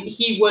yeah, I mean,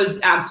 he was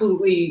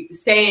absolutely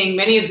saying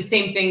many of the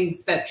same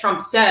things that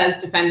Trump says,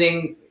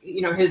 defending,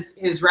 you know,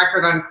 his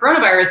record on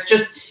coronavirus,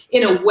 just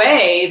in a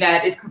way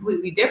that is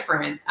completely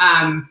different.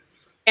 And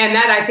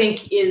that, I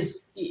think,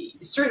 is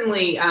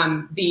certainly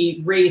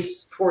the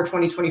race for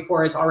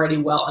 2024 is already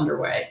well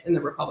underway in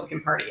the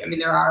Republican Party. I mean,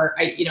 there are,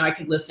 I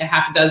could list a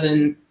half a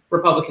dozen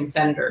Republican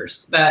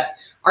senators that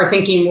are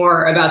thinking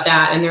more about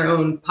that and their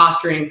own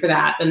posturing for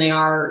that than they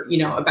are, you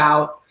know,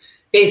 about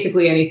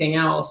basically anything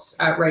else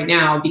right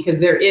now, because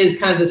there is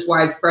kind of this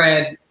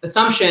widespread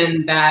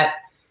assumption that,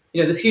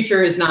 you know, the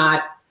future is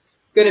not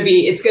going to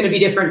be, it's going to be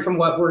different from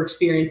what we're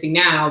experiencing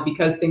now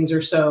because things are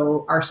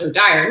so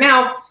dire.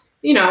 Now,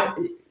 you know,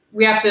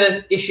 we have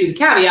to issue the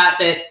caveat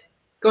that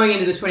going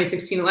into the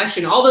 2016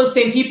 election, all those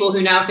same people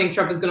who now think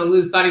Trump is going to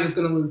lose thought he was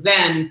going to lose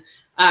then.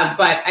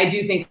 But I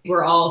do think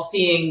we're all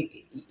seeing,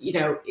 you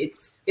know,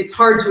 it's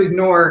hard to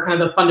ignore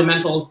kind of the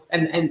fundamentals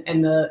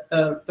and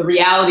the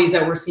realities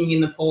that we're seeing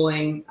in the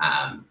polling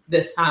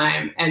this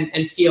time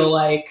and feel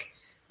like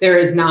there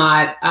is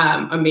not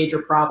a major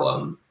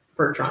problem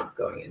for Trump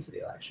going into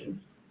the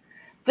election.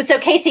 But so,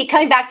 Kasie,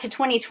 coming back to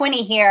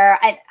 2020 here,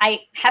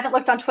 I haven't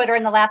looked on Twitter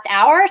in the last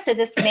hour, so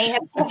this may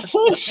have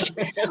changed.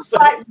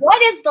 But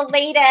what is the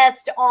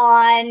latest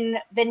on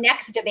the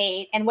next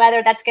debate and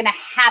whether that's going to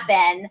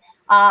happen?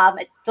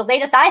 The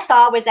latest I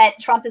saw was that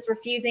Trump is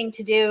refusing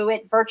to do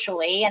it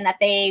virtually and that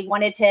they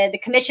wanted to, the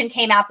commission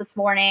came out this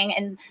morning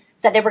and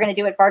said they were going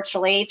to do it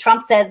virtually.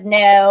 Trump says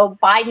no.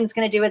 Biden's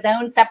going to do his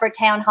own separate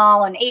town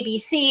hall on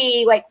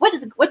ABC. Like,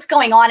 what's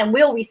going on? And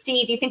will we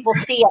see? Do you think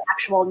we'll see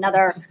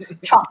another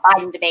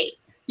Trump-Biden debate?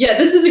 Yeah,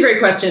 this is a great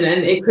question,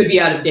 and it could be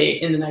out of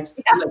date in the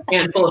next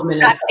handful of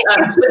minutes.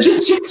 So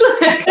just so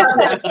that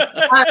comment.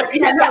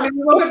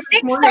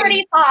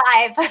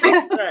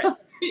 6:35.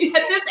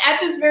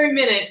 At this very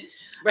minute.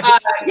 Right.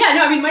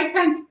 I mean, Mike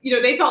Pence, you know,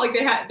 they felt like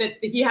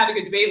he had a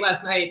good debate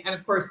last night. And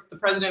of course, the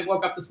president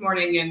woke up this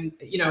morning and,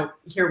 you know,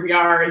 here we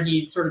are. And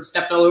he sort of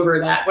stepped all over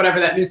that, whatever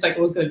that news cycle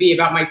was going to be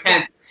about Mike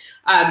Pence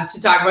to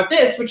talk about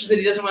this, which is that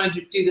he doesn't want to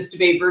do this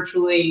debate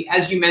virtually.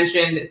 As you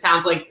mentioned, it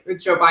sounds like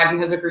Joe Biden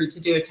has agreed to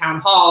do a town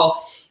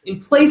hall. In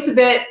place of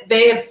it,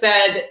 they have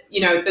said,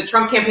 you know, the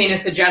Trump campaign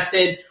has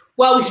suggested,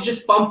 well, we should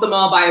just bump them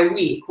all by a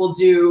week. We'll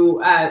do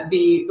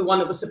the one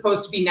that was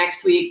supposed to be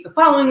next week, the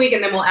following week,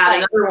 and then we'll add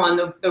another one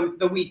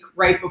the week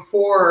right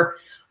before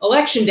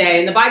Election Day.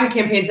 And the Biden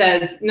campaign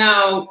says,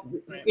 no,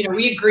 you know,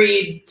 we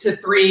agreed to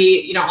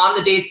 3, you know, on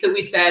the dates that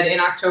we said in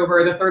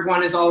October. The third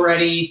one is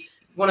already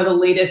one of the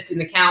latest in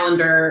the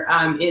calendar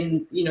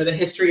in, you know, the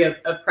history of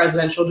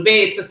presidential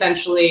debates,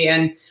 essentially.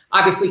 And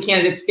obviously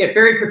candidates get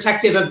very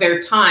protective of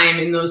their time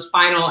in those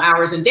final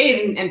hours and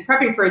days, and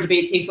prepping for a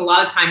debate takes a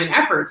lot of time and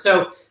effort.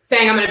 So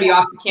saying I'm going to be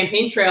off the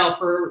campaign trail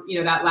for, you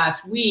know, that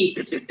last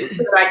week so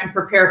that I can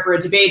prepare for a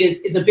debate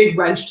is a big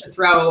wrench to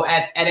throw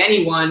at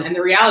anyone. And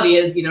the reality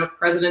is, you know,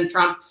 President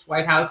Trump's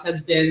White House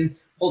has been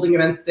holding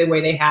events the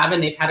way they have,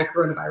 and they've had a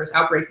coronavirus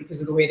outbreak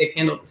because of the way they've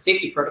handled the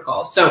safety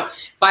protocols. So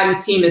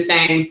Biden's team is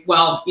saying,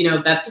 well, you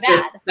know, that's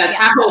how this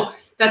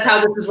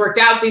has worked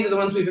out. These are the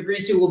ones we've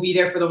agreed to. We'll be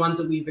there for the ones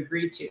that we've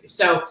agreed to.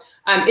 So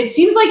it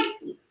seems like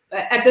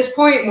at this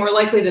point, more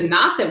likely than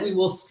not, that we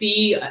will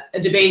see a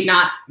debate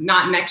not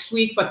next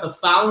week, but the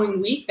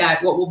following week,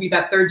 that what will be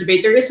that third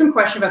debate. There is some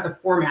question about the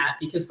format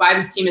because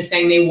Biden's team is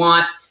saying they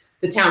want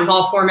the town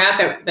hall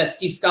format that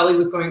Steve Scully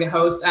was going to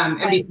host.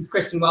 NBC's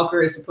Kristen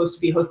Welker is supposed to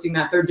be hosting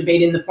that third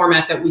debate in the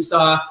format that we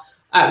saw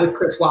with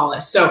Chris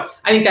Wallace. So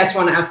I think that's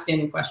one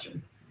outstanding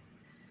question.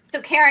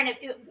 So Karen,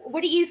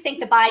 what do you think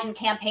the Biden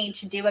campaign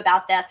should do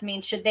about this? I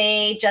mean, should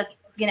they just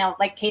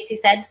like Kasie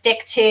said,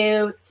 stick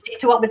to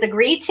what was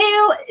agreed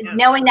to,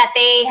 knowing that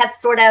they have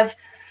sort of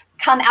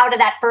come out of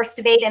that first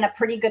debate in a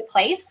pretty good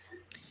place?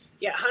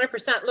 Yeah,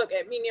 100%. Look,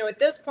 I mean, at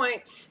this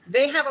point,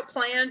 they have a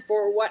plan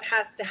for what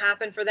has to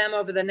happen for them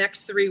over the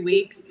next 3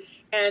 weeks.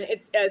 And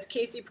it's, as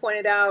Kasie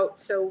pointed out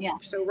so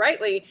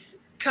rightly,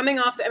 coming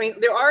off,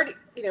 they're already,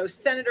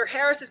 Senator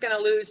Harris is going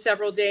to lose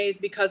several days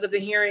because of the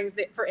hearings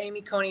for Amy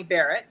Coney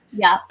Barrett.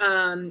 Yeah.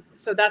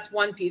 So that's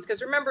one piece.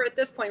 Because remember, at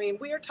this point,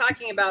 we are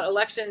talking about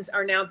elections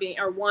are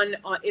won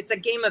on, it's a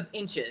game of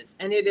inches,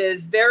 and it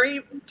is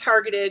very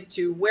targeted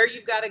to where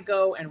you've got to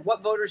go and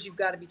what voters you've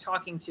got to be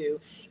talking to.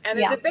 And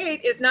a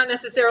debate is not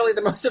necessarily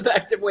the most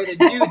effective way to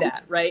do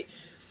that, right?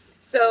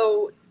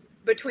 So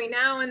between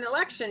now and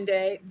election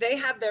day, they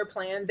have their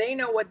plan. They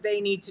know what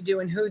they need to do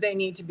and who they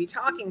need to be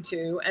talking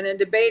to. And a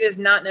debate is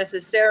not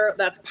necessarily,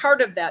 that's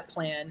part of that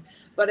plan.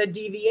 But a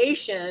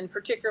deviation,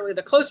 particularly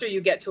the closer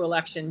you get to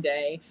election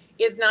day,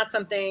 is not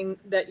something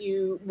that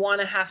you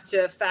want to have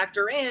to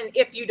factor in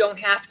if you don't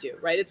have to,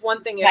 right? It's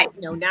one thing if,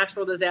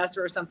 natural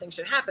disaster or something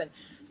should happen.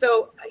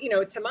 So,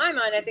 to my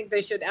mind, I think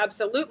they should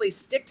absolutely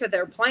stick to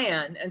their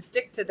plan and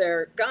stick to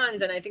their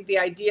guns. And I think the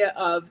idea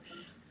of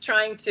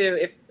trying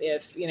to, if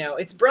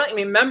it's brilliant.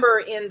 Remember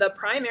in the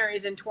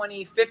primaries in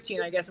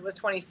 2015, I guess it was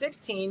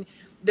 2016,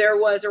 there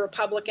was a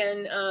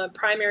Republican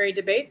primary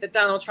debate that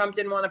Donald Trump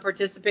didn't want to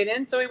participate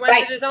in, so he went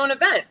to his own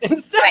event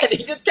instead. Right.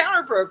 He did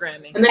counter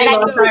programming, and then he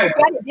started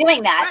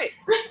doing that.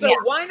 Right. So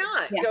why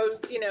not go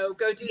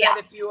do that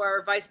if you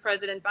are Vice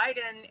President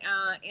Biden?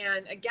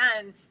 And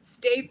again,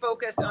 stay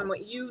focused on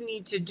what you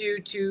need to do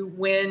to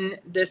win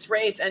this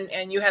race,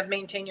 and you have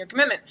maintained your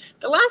commitment.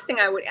 The last thing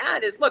I would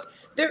add is, look,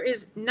 there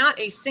is not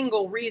a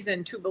single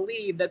reason to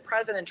believe that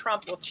President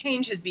Trump will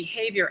change his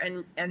behavior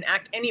and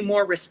act any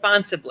more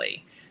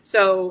responsibly.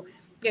 So,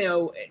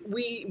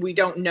 we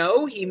don't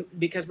know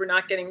because we're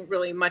not getting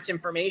really much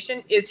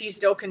information. Is he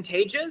still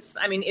contagious?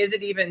 I mean, is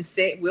it even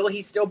will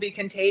he still be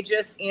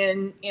contagious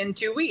in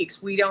 2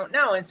 weeks? We don't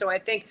know. And so I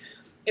think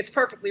it's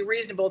perfectly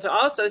reasonable to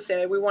also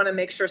say we want to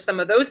make sure some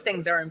of those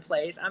things are in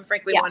place. I'm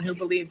frankly one who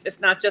believes it's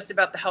not just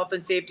about the health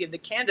and safety of the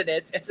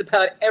candidates. It's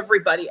about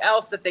everybody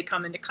else that they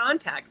come into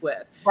contact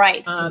with.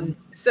 Right.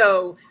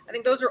 So I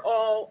think those are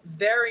all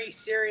very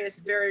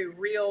serious, very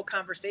real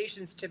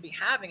conversations to be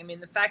having. I mean,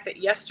 the fact that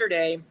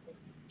yesterday,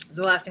 is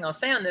the last thing I'll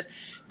say on this,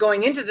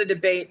 going into the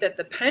debate, that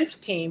the Pence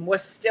team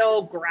was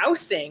still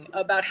grousing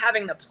about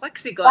having the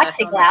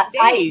plexiglass on the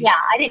stage.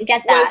 I didn't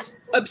get that. Was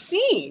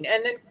obscene.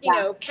 And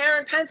then,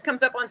 Karen Pence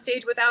comes up on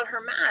stage without her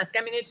mask.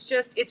 I mean,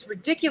 it's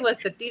ridiculous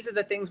that these are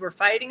the things we're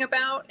fighting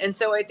about. And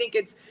so I think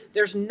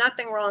there's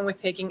nothing wrong with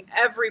taking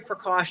every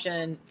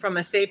precaution from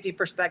a safety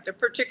perspective,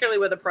 particularly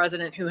with a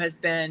president who has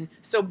been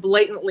so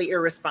blatantly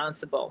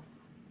irresponsible.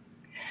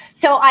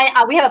 So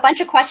we have a bunch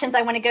of questions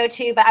I want to go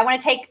to, but I want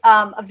to take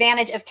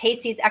advantage of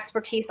Kasie's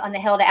expertise on the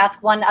Hill to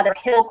ask one other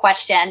Hill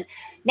question.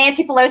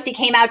 Nancy Pelosi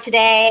came out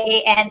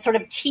today and sort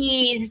of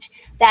teased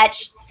that,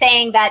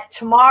 saying that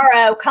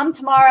come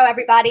tomorrow,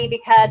 everybody,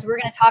 because we're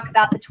going to talk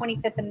about the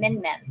 25th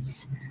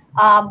Amendment.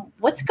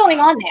 What's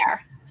going on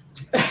there?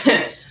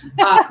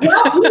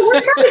 Well,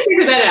 we're trying to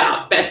figure that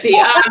out, Betsy.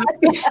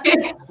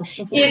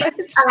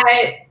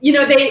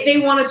 They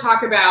want to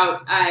talk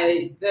about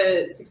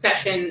the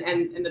succession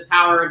and the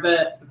power of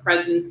the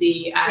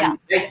presidency. I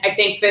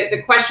think that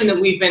the question that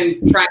we've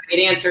been trying to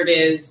get answered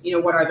is,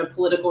 what are the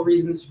political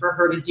reasons for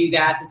her to do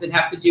that? Does it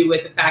have to do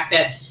with the fact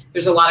that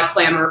there's a lot of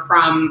clamor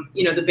from,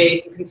 the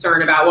base and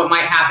concern about what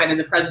might happen, and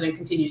the president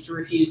continues to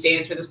refuse to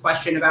answer this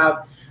question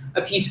about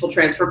a peaceful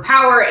transfer of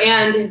power,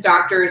 and his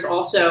doctors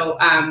also,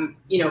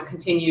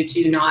 continue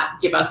to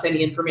not give us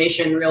any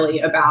information really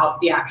about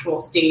the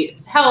actual state of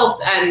his health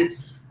and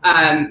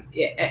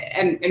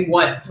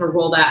what kind of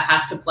role that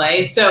has to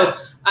play. So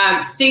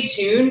stay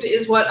tuned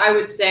is what I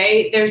would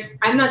say.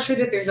 I'm not sure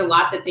that there's a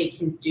lot that they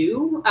can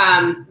do,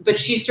 but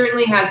she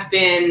certainly has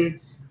been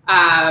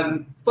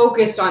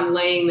focused on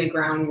laying the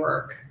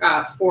groundwork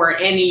for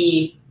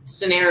any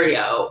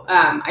scenario.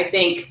 I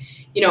think,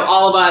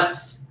 all of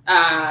us,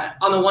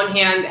 on the one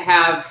hand,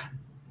 have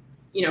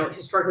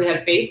historically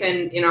had faith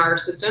in our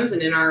systems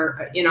and in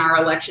our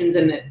elections,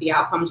 and that the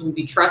outcomes will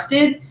be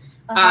trusted.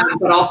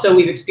 But also,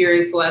 we've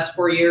experienced the last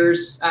 4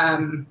 years,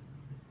 a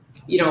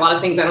lot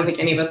of things I don't think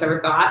any of us ever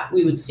thought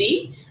we would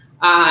see.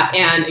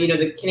 And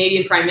the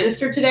Canadian Prime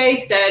Minister today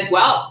said,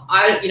 "Well,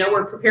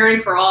 we're preparing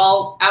for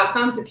all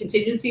outcomes and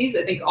contingencies."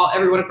 I think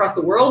everyone across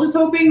the world is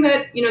hoping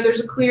that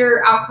there's a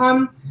clear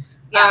outcome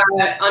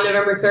on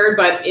November 3rd,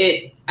 but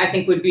I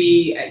think would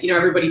be,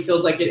 everybody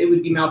feels like it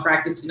would be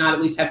malpractice to not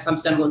at least have some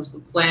semblance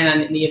of a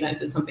plan in the event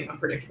that something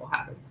unpredictable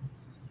happens.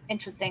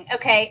 Interesting.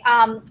 Okay.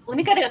 Let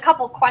me go to a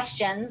couple of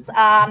questions.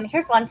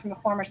 Here's one from a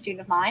former student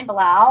of mine,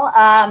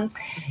 Bilal.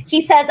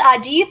 He says,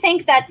 do you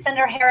think that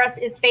Senator Harris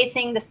is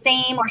facing the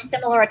same or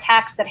similar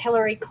attacks that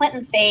Hillary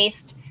Clinton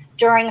faced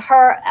during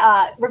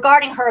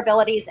regarding her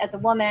abilities as a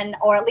woman,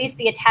 or at least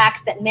the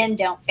attacks that men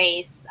don't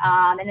face?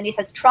 And then he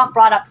says, Trump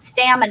brought up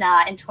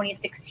stamina in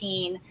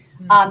 2016.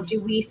 Do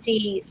we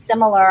see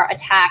similar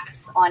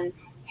attacks on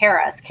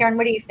Harris. Karen,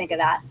 what do you think of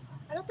that?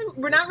 I don't think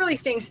we're not really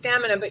seeing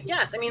stamina, but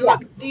yes, I mean,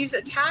 look, these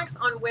attacks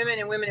on women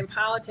and women in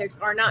politics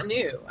are not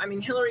new. I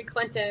mean, Hillary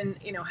Clinton,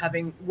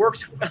 having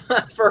worked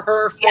for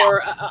her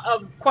for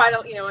quite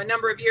a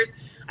number of years,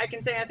 I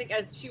can say I think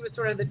as she was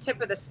sort of the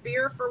tip of the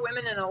spear for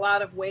women in a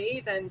lot of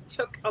ways and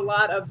took a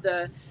lot of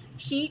the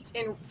heat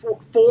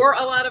for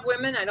a lot of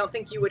women. I don't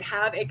think you would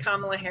have a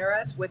Kamala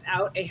Harris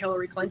without a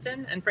Hillary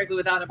Clinton and frankly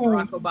without a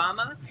Barack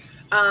Obama.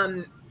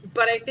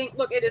 But I think,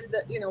 look, it is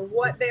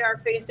what they are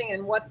facing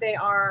and what they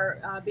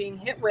are being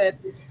hit with.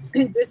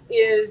 This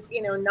is,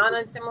 not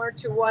unsimilar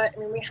to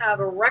we have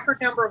a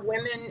record number of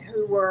women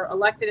who were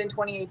elected in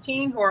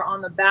 2018 who are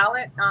on the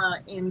ballot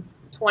in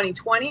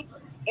 2020.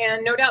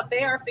 And no doubt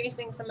they are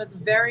facing some of the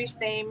very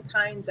same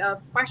kinds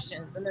of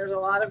questions. And there's a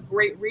lot of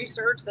great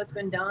research that's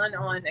been done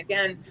on,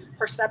 again,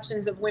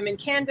 perceptions of women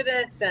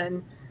candidates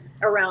and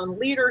around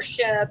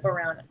leadership,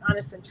 around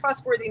honest and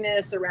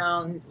trustworthiness,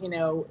 around,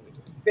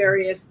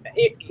 various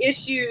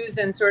issues.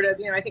 And sort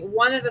of, I think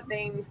one of the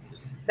things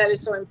that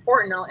is so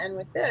important, I'll end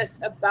with this,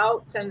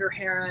 about Senator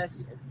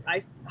Harris,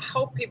 I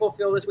hope people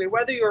feel this way,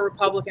 whether you're a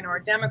Republican or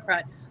a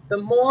Democrat, the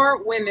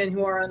more women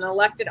who are in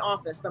elected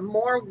office, the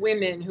more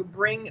women who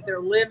bring their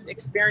lived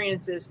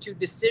experiences to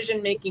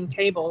decision-making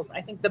tables,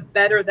 I think the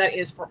better that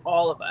is for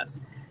all of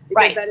us.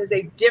 Because that is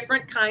a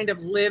different kind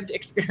of lived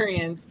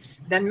experience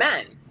than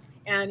men.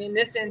 And in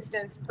this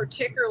instance,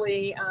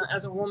 particularly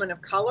as a woman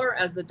of color,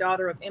 as the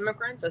daughter of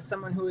immigrants, as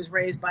someone who was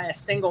raised by a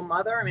single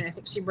mother, I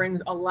think she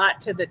brings a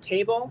lot to the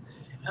table.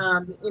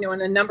 And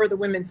a number of the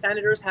women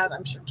senators have,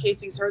 I'm sure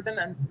Kasie's heard them,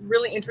 and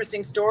really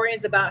interesting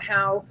stories about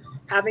how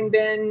having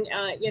been,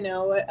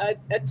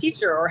 a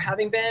teacher or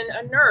having been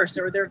a nurse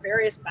or their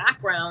various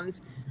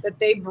backgrounds that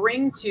they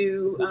bring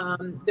to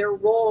their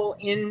role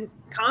in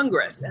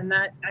Congress. And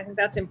that I think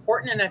that's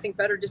important. And I think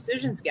better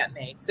decisions get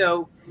made.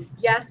 So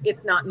yes,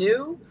 it's not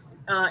new.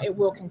 It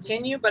will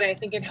continue, but I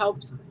think it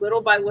helps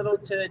little by little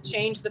to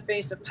change the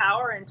face of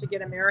power and to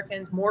get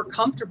Americans more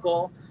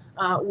comfortable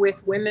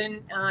with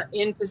women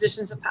in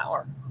positions of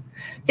power.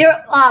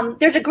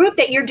 There's a group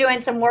that you're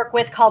doing some work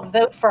with called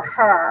Vote for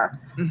Her.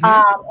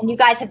 And you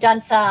guys have done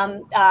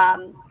some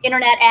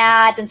internet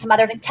ads and some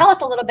other things. Tell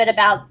us a little bit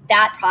about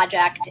that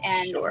project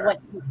and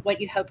what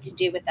you hope to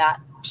do with that.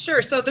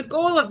 Sure. So the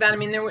goal of that,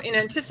 there were in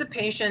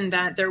anticipation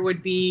that there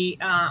would be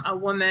a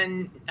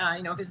woman,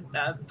 because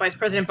Vice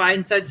President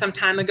Biden said some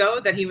time ago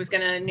that he was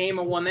going to name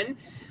a woman.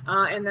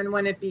 And then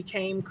when it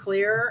became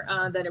clear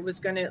that it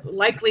was going to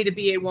likely to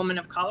be a woman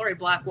of color, a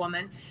Black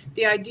woman,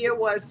 the idea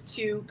was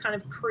to kind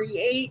of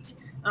create,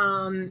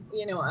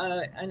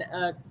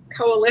 a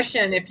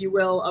coalition, if you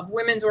will, of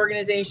women's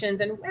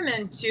organizations and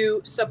women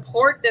to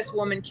support this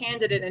woman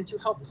candidate and to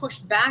help push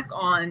back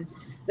on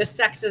the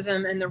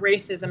sexism and the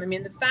racism.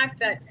 The fact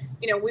that,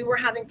 we were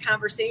having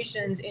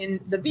conversations in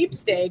the Veep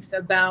stakes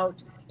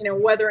about,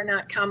 whether or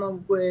not Kamala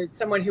was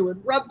someone who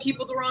would rub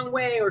people the wrong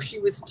way or she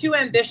was too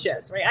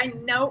ambitious, right? I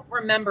don't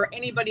remember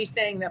anybody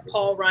saying that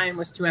Paul Ryan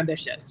was too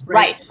ambitious,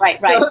 right? Right.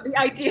 So the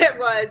idea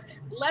was,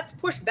 let's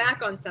push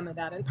back on some of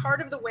that. And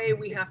part of the way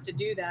we have to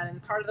do that,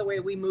 and part of the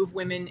way we move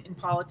women in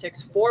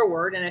politics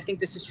forward, and I think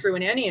this is true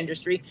in any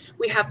industry,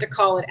 we have to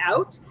call it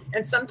out.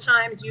 And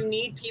sometimes you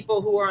need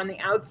people who are on the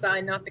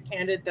outside, not the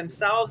candidate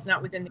themselves,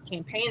 not within the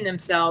campaign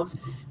themselves,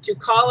 to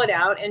call it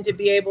out and to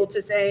be able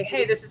to say,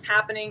 hey, this is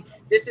happening.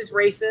 This is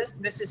racist.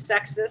 This is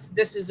sexist.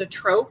 This is a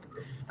trope.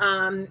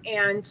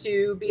 And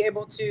to be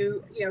able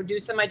to, do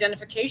some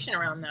identification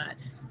around that.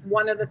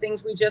 One of the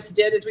things we just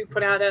did is we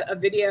put out a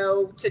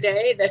video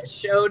today that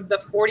showed the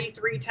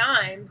 43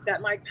 times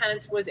that Mike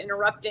Pence was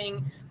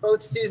interrupting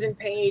both Susan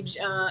Page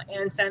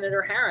and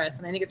Senator Harris.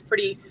 And I think it's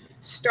pretty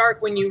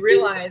stark when you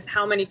realize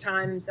how many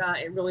times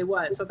it really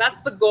was. So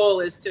that's the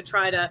goal, is to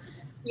try to,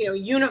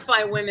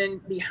 unify women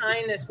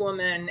behind this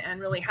woman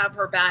and really have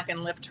her back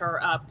and lift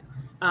her up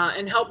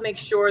and help make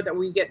sure that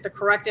we get the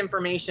correct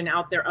information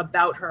out there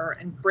about her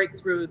and break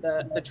through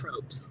the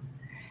tropes.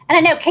 And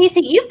I know,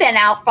 Kasie, you've been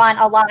out front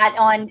a lot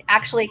on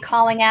actually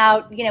calling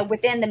out,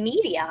 within the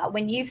media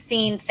when you've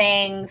seen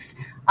things,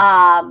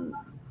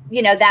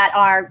 that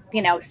are,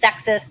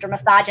 sexist or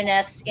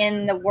misogynist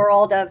in the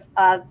world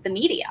of the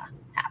media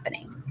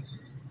happening.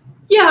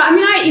 Yeah,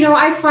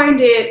 I find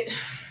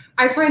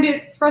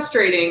it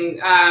frustrating,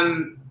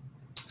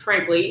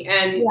 frankly,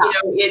 and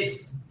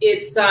it's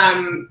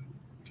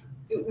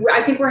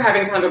I think we're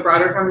having kind of a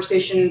broader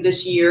conversation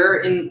this year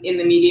in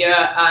the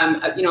media.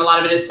 A lot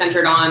of it is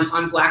centered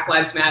on Black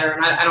Lives Matter,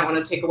 and I don't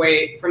want to take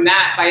away from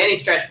that by any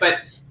stretch.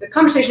 But the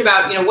conversation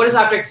about what is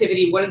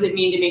objectivity, what does it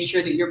mean to make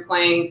sure that you're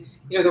playing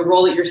the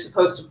role that you're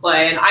supposed to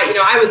play. And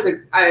I was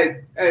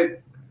a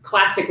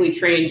classically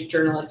trained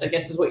journalist, I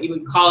guess is what you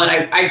would call it.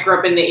 I grew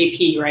up in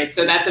the AP, right?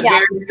 So that's a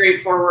very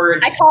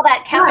straightforward. I call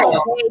that capital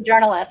J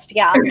journalist.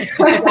 Yeah.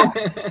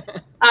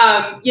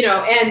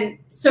 And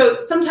so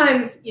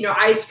sometimes,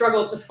 I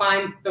struggle to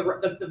find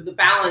the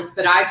balance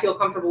that I feel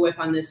comfortable with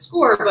on this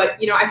score. But,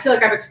 I feel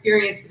like I've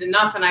experienced it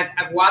enough, and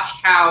I've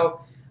watched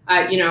how,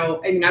 I've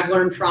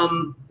learned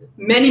from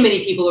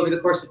many people over the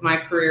course of my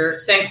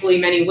career, thankfully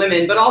many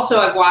women, but also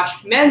I've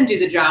watched men do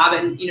the job.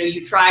 And, you know,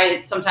 you try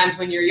it sometimes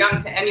when you're young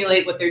to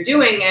emulate what they're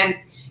doing and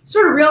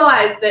sort of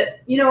realize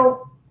that, you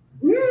know,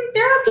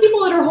 there are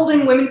people that are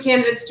holding women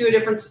candidates to a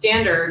different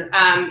standard.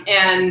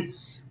 And,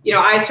 you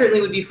know, I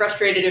certainly would be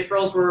frustrated if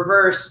roles were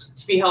reversed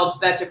to be held to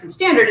that different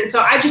standard. And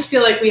so I just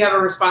feel like we have a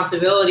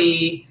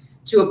responsibility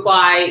to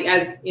apply,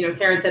 as, you know,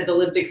 Karen said, the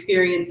lived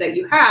experience that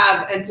you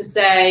have, and to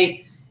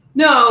say,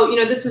 no, you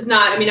know, this is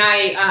not, I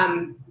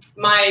mean,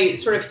 my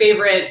sort of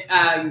favorite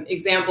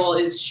example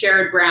is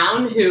Sherrod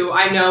Brown, who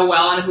I know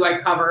well and who I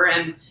cover.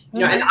 And, you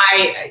know, and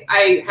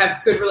I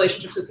have good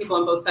relationships with people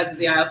on both sides of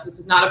the aisle. So this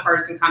is not a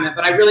partisan comment,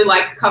 but I really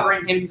like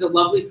covering him. He's a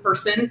lovely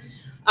person.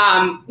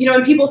 You know,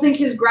 and people think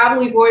his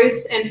gravelly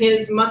voice and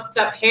his mussed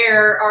up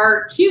hair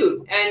are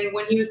cute. And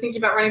when he was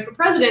thinking about running for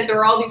president, there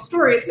were all these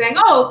stories saying,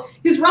 oh,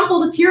 his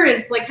rumpled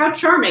appearance, like how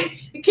charming.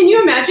 Can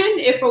you imagine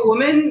if a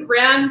woman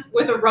ran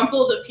with a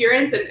rumpled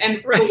appearance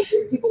and right.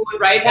 people would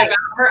write about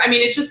her? I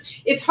mean,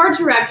 it's hard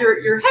to wrap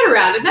your head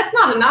around. And that's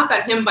not a knock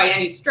on him by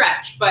any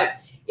stretch, but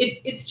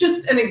it's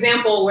just an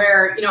example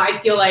where, you know, I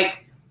feel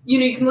like, you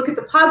know, you can look at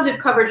the positive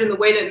coverage and the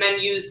way that men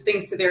use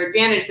things to their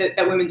advantage that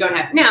women don't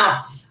have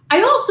now.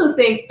 I also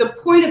think the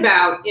point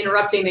about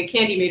interrupting that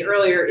Candy made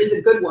earlier is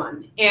a good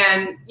one.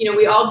 And, you know,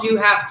 we all do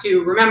have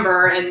to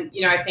remember, and,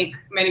 you know, I think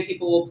many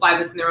people will apply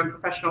this in their own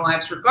professional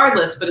lives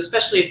regardless, but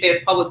especially if they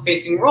have public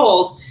facing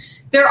roles,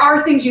 there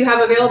are things you have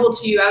available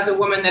to you as a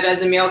woman that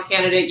as a male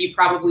candidate, you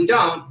probably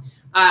don't.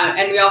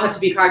 And we all have to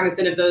be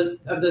cognizant of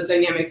those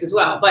dynamics as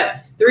well.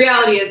 But the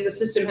reality is the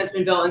system has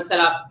been built and set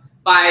up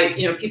by,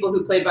 you know, people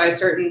who played by a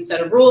certain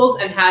set of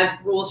rules and had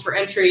rules for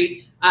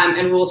entry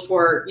and rules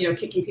for, you know,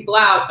 kicking people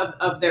out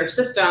of their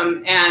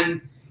system. And,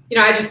 you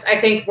know, I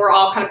think we're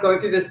all kind of going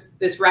through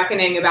this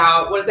reckoning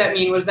about what does that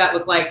mean? What does that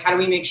look like? How do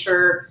we make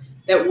sure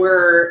that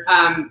we're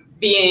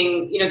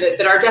being, you know,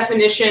 that our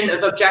definition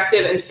of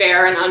objective and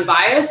fair and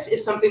unbiased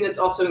is something that's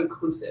also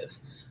inclusive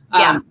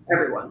for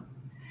everyone.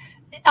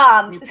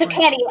 So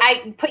Candy,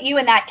 I put you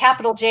in that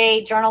capital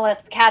J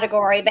journalist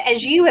category, but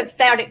as you have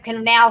said, it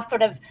can now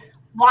sort of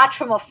watch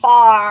from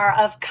afar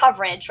of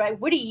coverage, right?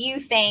 What do you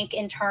think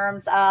in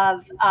terms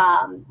of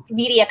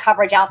media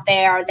coverage out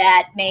there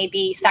that may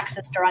be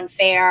sexist or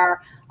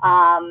unfair,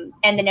 and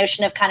the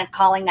notion of kind of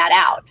calling that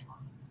out?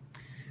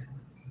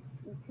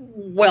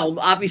 Well,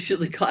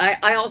 obviously,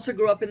 I also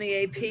grew up in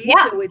the AP,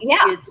 so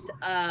it's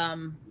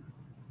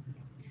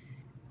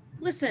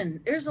listen,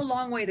 there's a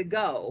long way to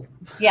go.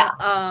 Yeah.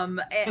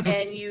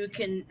 And you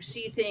can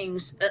see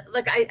things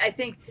like I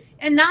think,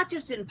 and not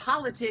just in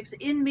politics,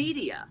 in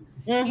media.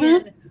 Mm-hmm.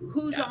 In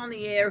who's on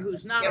the air,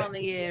 who's not on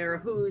the air,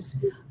 who's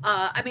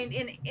I mean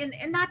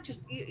in not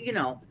just, you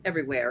know,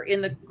 everywhere,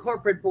 in the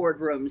corporate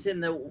boardrooms, in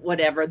the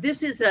whatever.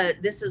 This is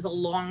a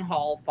long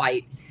haul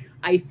fight.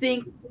 I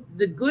think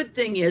the good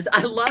thing is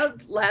I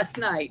loved last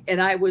night,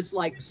 and I was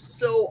like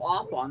so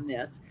off on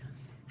this,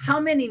 how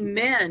many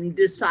men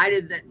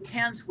decided that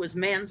Pence was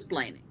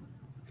mansplaining.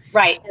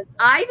 Right. And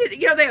I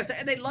did, you know,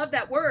 they love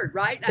that word,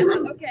 right? I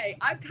thought, okay,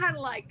 I'm kind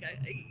of like,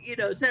 you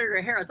know,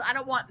 Senator Harris. I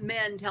don't want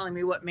men telling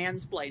me what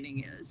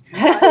mansplaining is.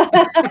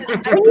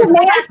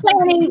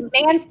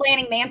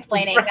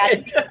 Mansplaining.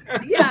 Right.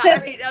 Yeah,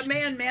 I mean, a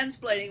man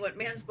mansplaining what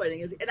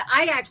mansplaining is. And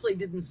I actually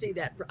didn't see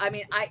that.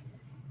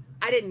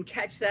 I didn't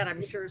catch that.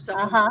 I'm sure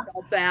someone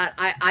felt that.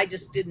 I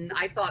just didn't.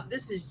 I thought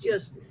this is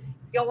just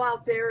go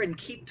out there and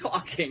keep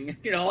talking.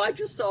 You know, I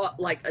just saw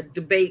like a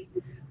debate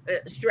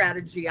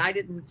strategy. I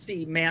didn't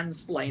see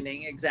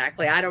mansplaining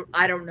exactly. I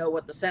don't know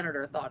what the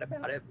senator thought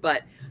about it,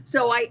 but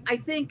so I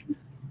think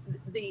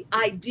the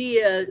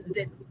idea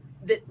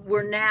that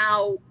we're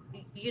now,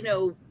 you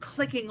know,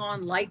 clicking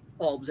on light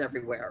bulbs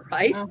everywhere,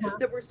 right?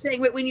 That we're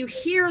saying, wait, when you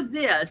hear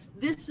this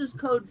is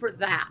code for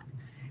that.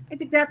 I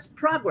think that's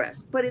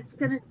progress, but it's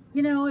gonna,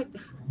 you know, it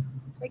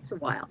takes a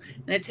while,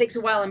 and it takes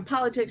a while in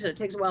politics, and it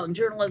takes a while in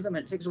journalism,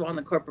 and it takes a while in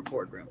the corporate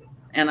boardroom.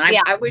 And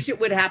I wish it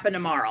would happen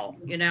tomorrow,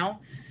 you know.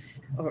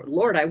 Or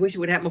Lord, I wish it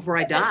would happen before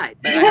I died.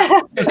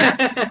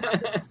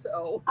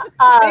 So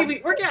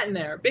baby, we're getting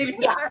there. Baby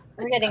steps. Yes,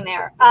 we're getting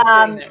there.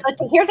 Let's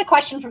see, here's a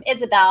question from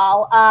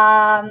Isabel.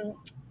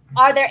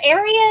 Are there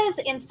areas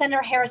in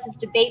Senator Harris's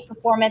debate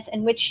performance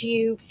in which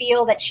you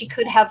feel that she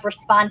could have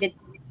responded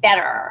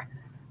better?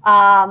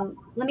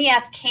 Let me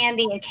ask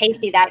Candy and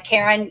Kasie that.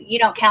 Karen, you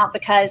don't count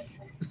because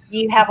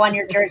you have on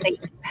your jersey.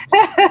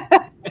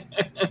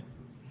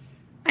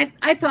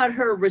 I thought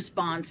her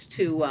response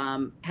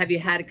to have you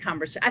had a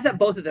conversation? I thought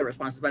both of their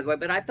responses, by the way,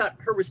 but I thought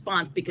her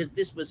response, because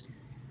this was,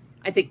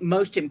 I think,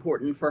 most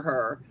important for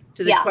her,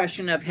 to the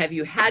question of have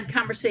you had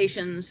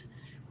conversations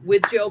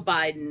with Joe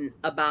Biden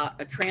about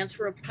a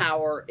transfer of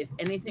power, if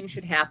anything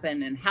should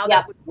happen, and how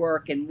that would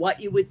work and what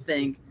you would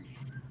think.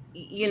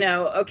 You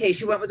know, okay,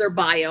 she went with her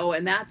bio,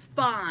 and that's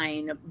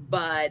fine,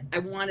 but I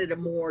wanted a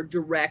more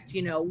direct,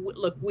 you know,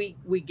 look, we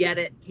get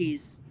it.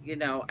 He's, you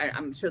know,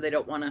 I'm sure they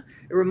don't want to.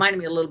 It reminded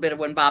me a little bit of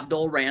when Bob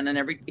Dole ran,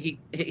 and he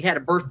had a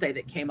birthday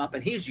that came up,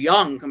 and he's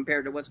young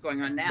compared to what's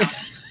going on now.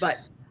 But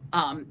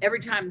Every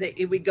time that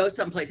we'd go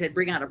someplace, they'd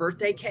bring out a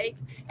birthday cake,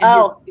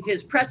 and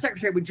his press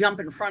secretary would jump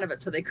in front of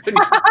it so they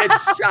couldn't get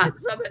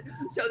shots of it.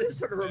 So this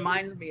sort of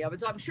reminds me of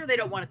it. So I'm sure they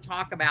don't want to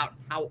talk about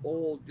how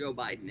old Joe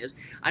Biden is.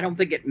 I don't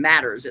think it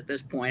matters at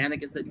this point. I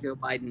think it's that Joe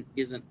Biden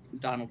isn't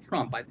Donald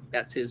Trump. I think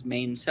that's his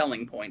main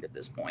selling point at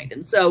this point.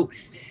 And so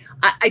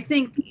I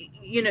think,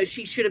 you know,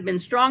 she should have been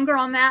stronger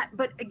on that.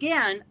 But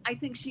again, I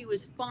think she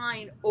was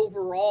fine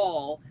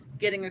overall,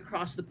 getting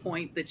across the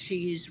point that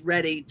she's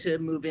ready to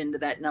move into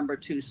that number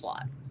 2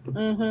 slot.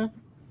 Mm-hmm.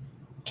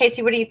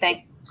 Kasie, what do you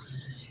think?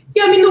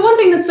 Yeah, I mean, the one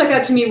thing that stuck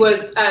out to me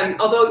was,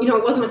 although, you know,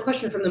 it wasn't a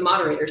question from the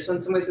moderator, so in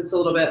some ways it's a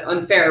little bit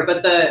unfair,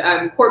 but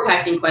the court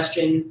packing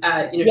question,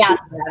 you know, she was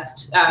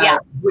asked,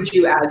 would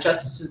you add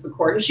justices to the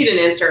court? And she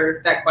didn't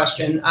answer that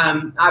question.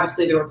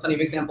 Obviously, there were plenty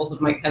of examples of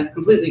Mike Pence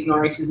completely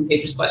ignoring Susan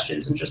Page's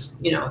questions and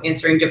just, you know,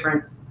 answering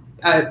different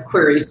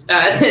queries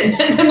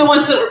than the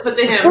ones that were put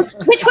to him.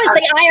 Which was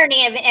the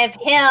irony of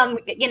him,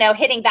 you know,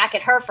 hitting back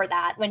at her for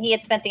that when he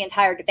had spent the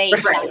entire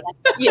debate. Right.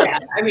 Yeah,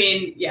 I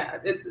mean, yeah,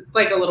 it's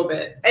like a little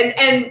bit.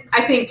 And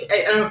I think,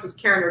 I don't know if it was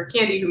Karen or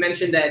Candy who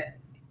mentioned that,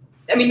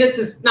 I mean, this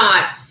is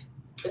not,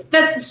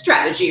 that's the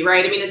strategy,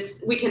 right? I mean,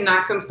 we can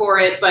knock them for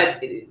it,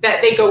 but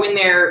that they go in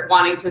there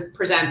wanting to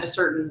present a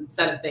certain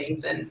set of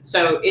things. And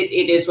so it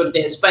is what it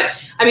is. But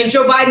I mean,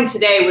 Joe Biden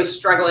today was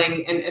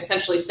struggling and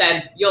essentially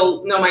said,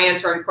 you'll know my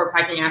answer on court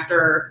packing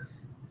after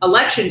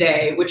Election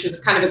Day, which is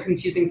kind of a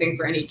confusing thing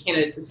for any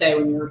candidate to say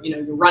when you're, you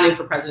know, you're running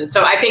for president.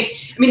 So I think,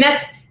 I mean,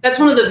 that's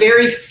one of the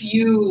very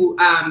few,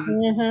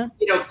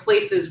 you know,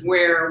 places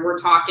where we're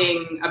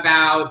talking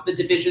about the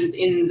divisions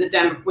in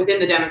within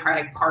the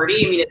Democratic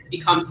Party. I mean, it's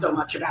become so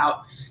much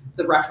about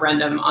the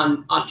referendum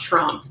on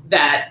Trump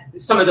that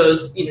some of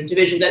those, you know,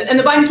 divisions and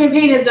the Biden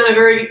campaign has done a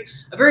very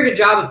good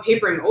job of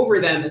papering over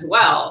them as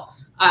well.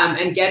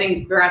 And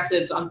getting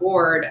progressives on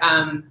board.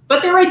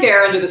 But they're right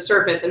there under the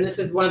surface. And this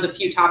is one of the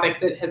few topics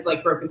that has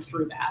like broken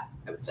through that,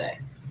 I would say.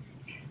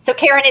 So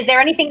Karen, is there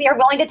anything that you're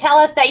willing to tell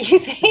us that you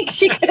think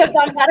she could have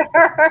done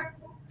better?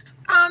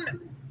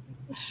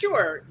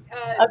 Sure.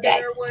 Okay.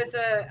 There was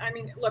I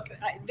mean, look,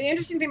 the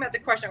interesting thing about the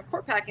question of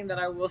court packing that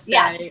I will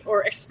say,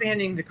 or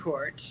expanding the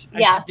court,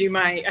 I should do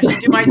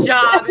my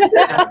job and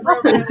say that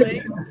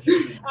appropriately,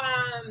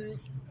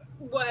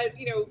 was,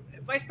 you know,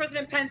 Vice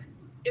President Pence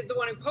is the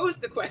one who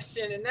posed the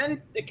question, and then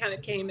it kind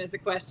of came as a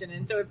question.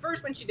 And so at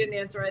first when she didn't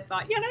answer, I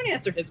thought, don't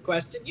answer his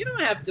question. You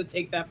don't have to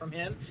take that from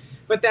him.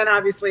 But then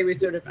obviously we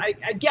sort of, I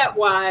get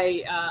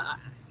why,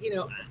 you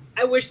know,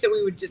 I wish that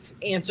we would just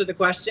answer the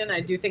question. I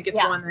do think it's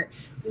one that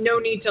no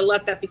need to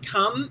let that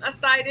become a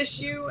side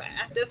issue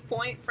at this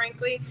point,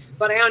 frankly.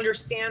 But I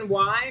understand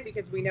why,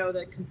 because we know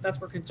that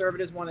that's where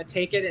conservatives want to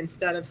take it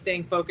instead of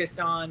staying focused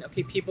on,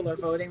 okay, people are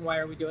voting, why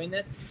are we doing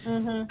this?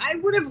 I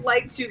would have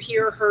liked to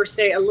hear her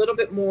say a little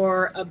bit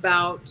more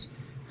about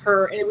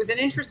her, and it was an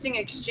interesting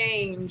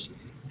exchange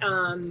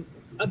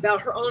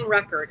about her own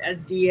record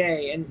as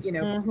DA. And, you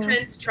know,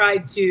 Pence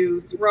tried to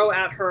throw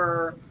at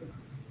her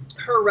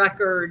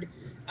record,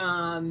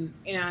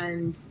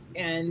 and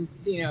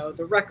you know,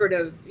 the record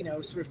of, you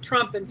know, sort of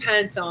Trump and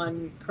Pence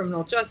on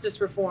criminal justice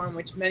reform,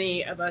 which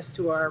many of us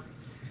who are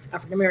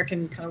African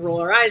American kind of roll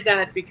our eyes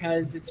at,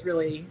 because it's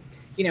really,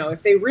 you know,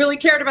 if they really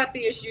cared about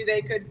the issue,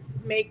 they could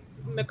make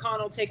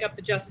McConnell take up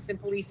the Justice and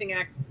Policing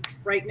Act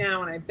right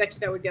now, and I bet you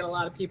that would get a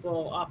lot of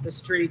people off the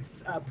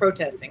streets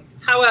protesting.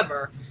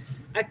 However,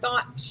 I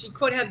thought she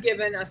could have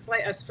given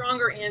a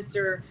stronger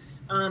answer.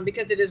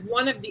 Because it is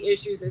one of the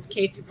issues, as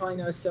Kasie probably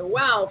knows so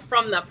well,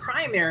 from the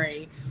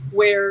primary,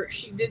 where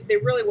there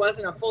really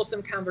wasn't a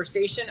fulsome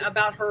conversation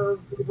about her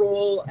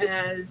role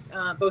as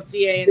both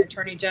DA and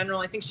Attorney General.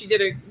 I think she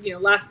did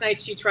last night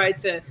she tried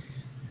to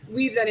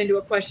weave that into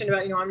a question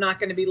about, you know, I'm not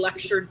going to be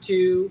lectured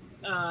to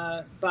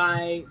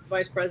by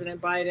Vice President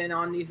Biden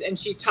on these, and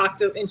she tried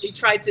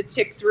to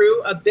tick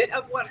through a bit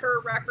of what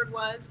her record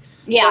was.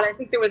 Yeah. But I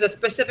think there was a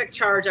specific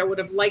charge I would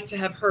have liked to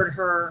have heard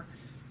her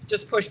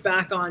just push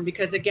back on,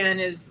 because again,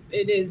 it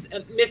is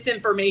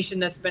misinformation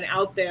that's been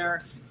out there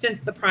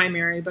since the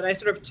primary. But I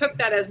sort of took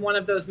that as one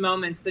of those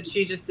moments that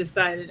she just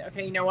decided,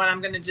 okay, you know what,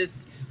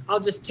 I'll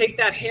just take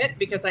that hit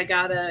because I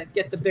gotta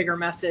get the bigger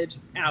message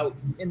out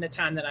in the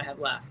time that I have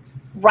left.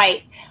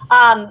 Right.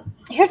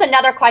 Here's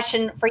another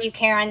question for you,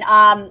 Karen.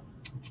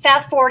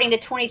 Fast forwarding to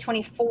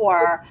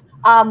 2024,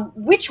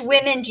 which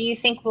women do you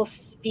think we'll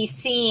be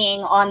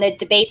seeing on the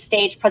debate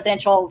stage,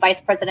 presidential,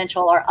 vice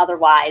presidential, or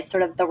otherwise,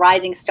 sort of the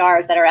rising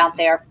stars that are out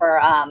there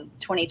for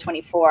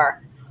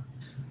 2024?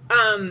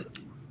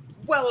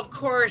 Well, of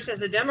course,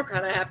 as a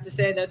Democrat, I have to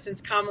say that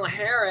since Kamala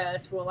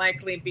Harris will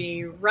likely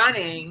be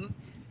running,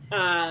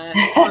 there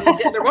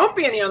won't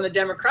be any on the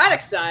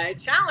Democratic side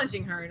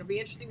challenging her. It'll be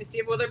interesting to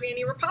see will there be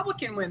any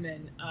Republican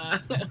women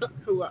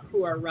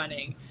who are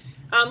running.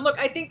 Look,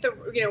 I think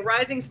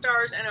rising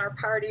stars in our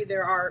party,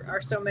 there are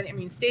so many. I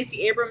mean,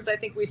 Stacey Abrams, I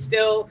think I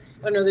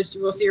don't know that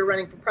we'll see her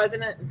running for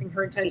president. I think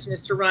her intention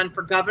is to run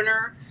for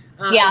governor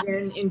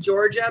in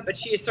Georgia, but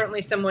she is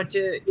certainly someone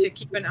to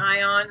keep an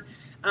eye on.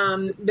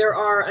 There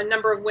are a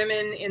number of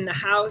women in the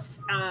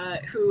House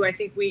who I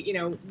think we,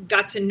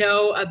 got to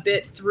know a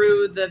bit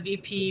through the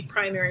VP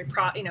primary,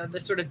 the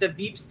sort of the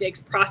Veep stakes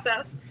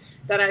process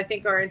that I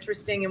think are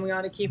interesting and we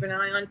ought to keep an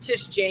eye on.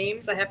 Tish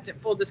James, I have to,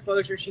 full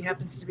disclosure, she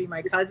happens to be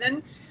my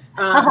cousin.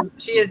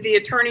 She is the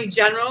Attorney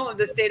General of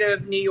the state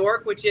of New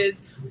York, which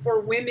is for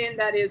women,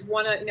 that is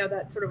one of,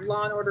 that sort of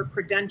law and order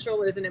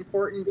credential is an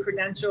important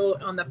credential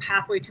on the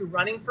pathway to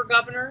running for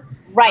governor.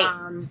 Right.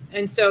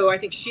 And so I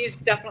think she's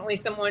definitely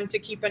someone to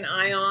keep an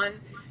eye on.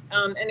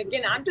 And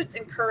again, I'm just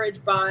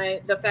encouraged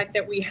by the fact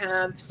that we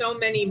have so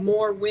many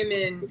more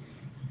women,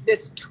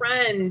 this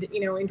trend,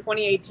 in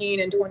 2018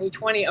 and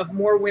 2020 of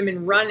more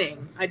women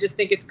running. I just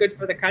think it's good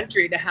for the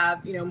country to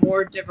have,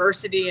 more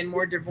diversity and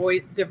more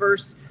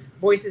diverse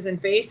voices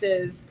and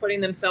faces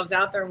putting themselves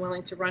out there and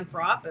willing to run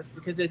for office,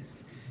 because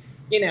it's,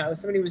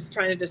 somebody was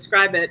trying to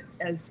describe it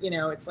as,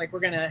 it's like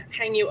we're going to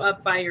hang you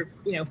up by your,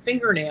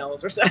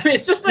 fingernails or something.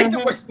 It's just like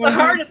the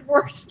hardest,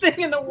 worst thing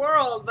in the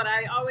world. But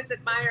I always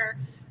admire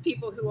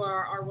people who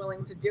are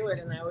willing to do it.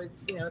 And I always,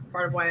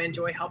 part of why I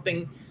enjoy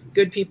helping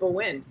good people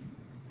win.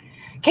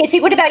 Kasie,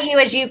 what about you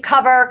as you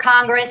cover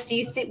Congress?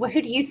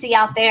 Who do you see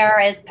out there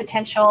as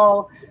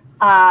potential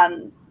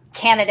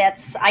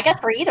candidates, I guess,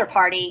 for either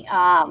party?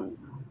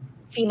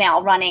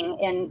 Female running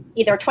in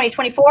either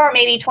 2024 or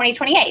maybe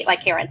 2028,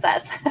 like Karen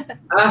says.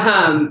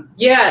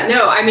 Obviously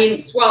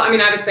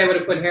I would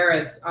have put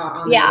Harris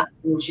on. Yeah.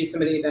 She's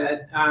somebody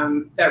that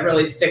that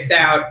really sticks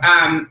out.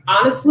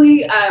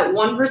 Honestly,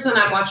 one person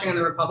I'm watching on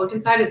the Republican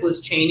side is Liz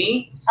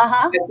Cheney.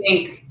 I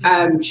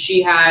think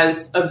she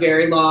has a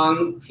very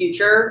long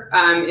future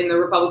in the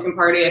Republican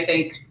Party. I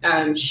think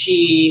I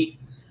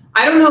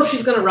don't know if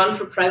she's going to run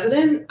for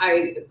president.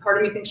 Part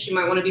of me thinks she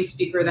might want to do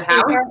Speaker of the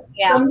House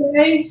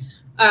someday.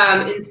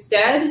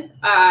 Instead,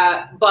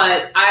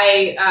 but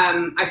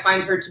I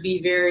find her to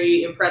be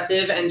very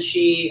impressive, and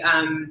she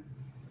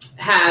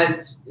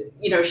has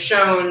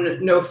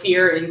shown no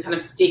fear in kind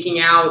of staking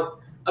out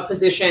a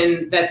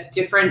position that's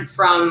different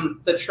from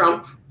the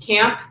Trump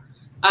camp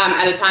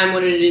at a time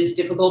when it is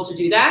difficult to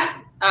do that.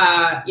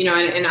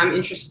 And I'm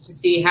interested to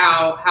see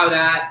how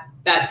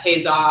that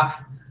pays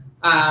off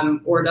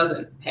or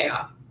doesn't pay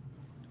off.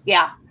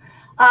 Yeah.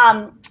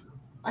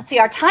 Let's see,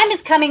 our time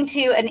is coming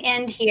to an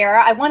end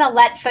here. I want to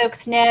let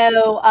folks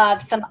know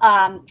of some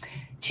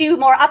 2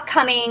 more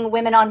upcoming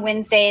Women on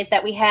Wednesdays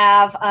that we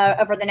have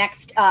over the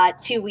next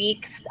 2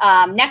 weeks.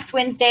 Next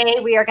Wednesday,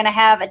 we are going to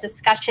have a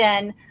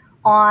discussion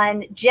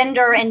on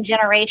gender and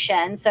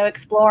generation, so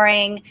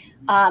exploring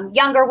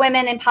younger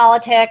women in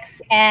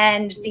politics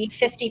and the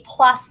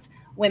 50-plus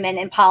women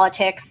in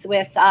politics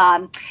with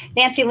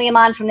Nancy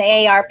Leamon from the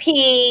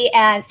AARP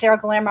and Sarah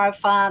Guillermo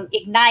from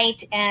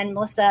Ignite and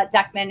Melissa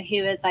Beckman, who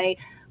is a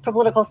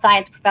political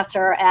science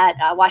professor at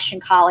Washington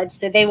College.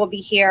 So they will be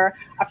here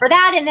for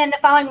that. And then the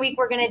following week,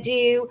 we're going to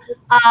do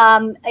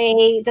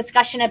a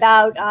discussion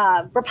about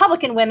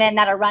Republican women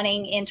that are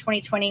running in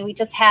 2020. We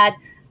just had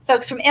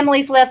folks from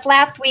Emily's List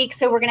last week.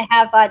 So we're going to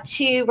have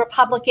 2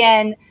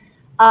 Republican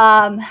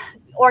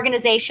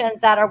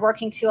organizations that are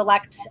working to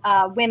elect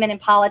women in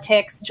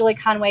politics, Julie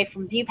Conway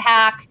from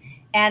ViewPAC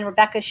and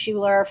Rebecca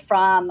Schuler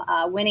from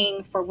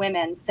Winning for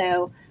Women.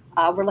 So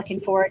we're looking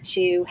forward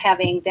to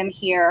having them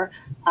here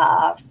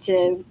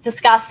to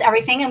discuss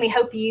everything, and we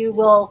hope you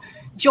will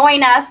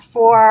join us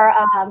for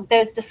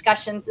those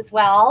discussions as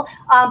well.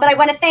 But I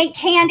want to thank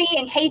Candy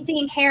and Kasie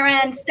and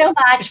Karen so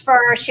much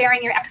for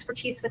sharing your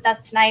expertise with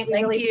us tonight. We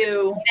really appreciate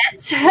it.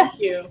 Thank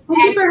you.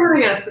 Thank you for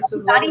having us. This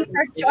was lovely.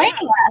 For joining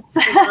us.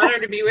 It's an honor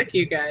to be with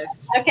you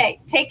guys. Okay,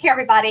 take care,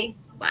 everybody.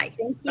 Bye.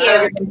 Thank you.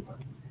 Bye.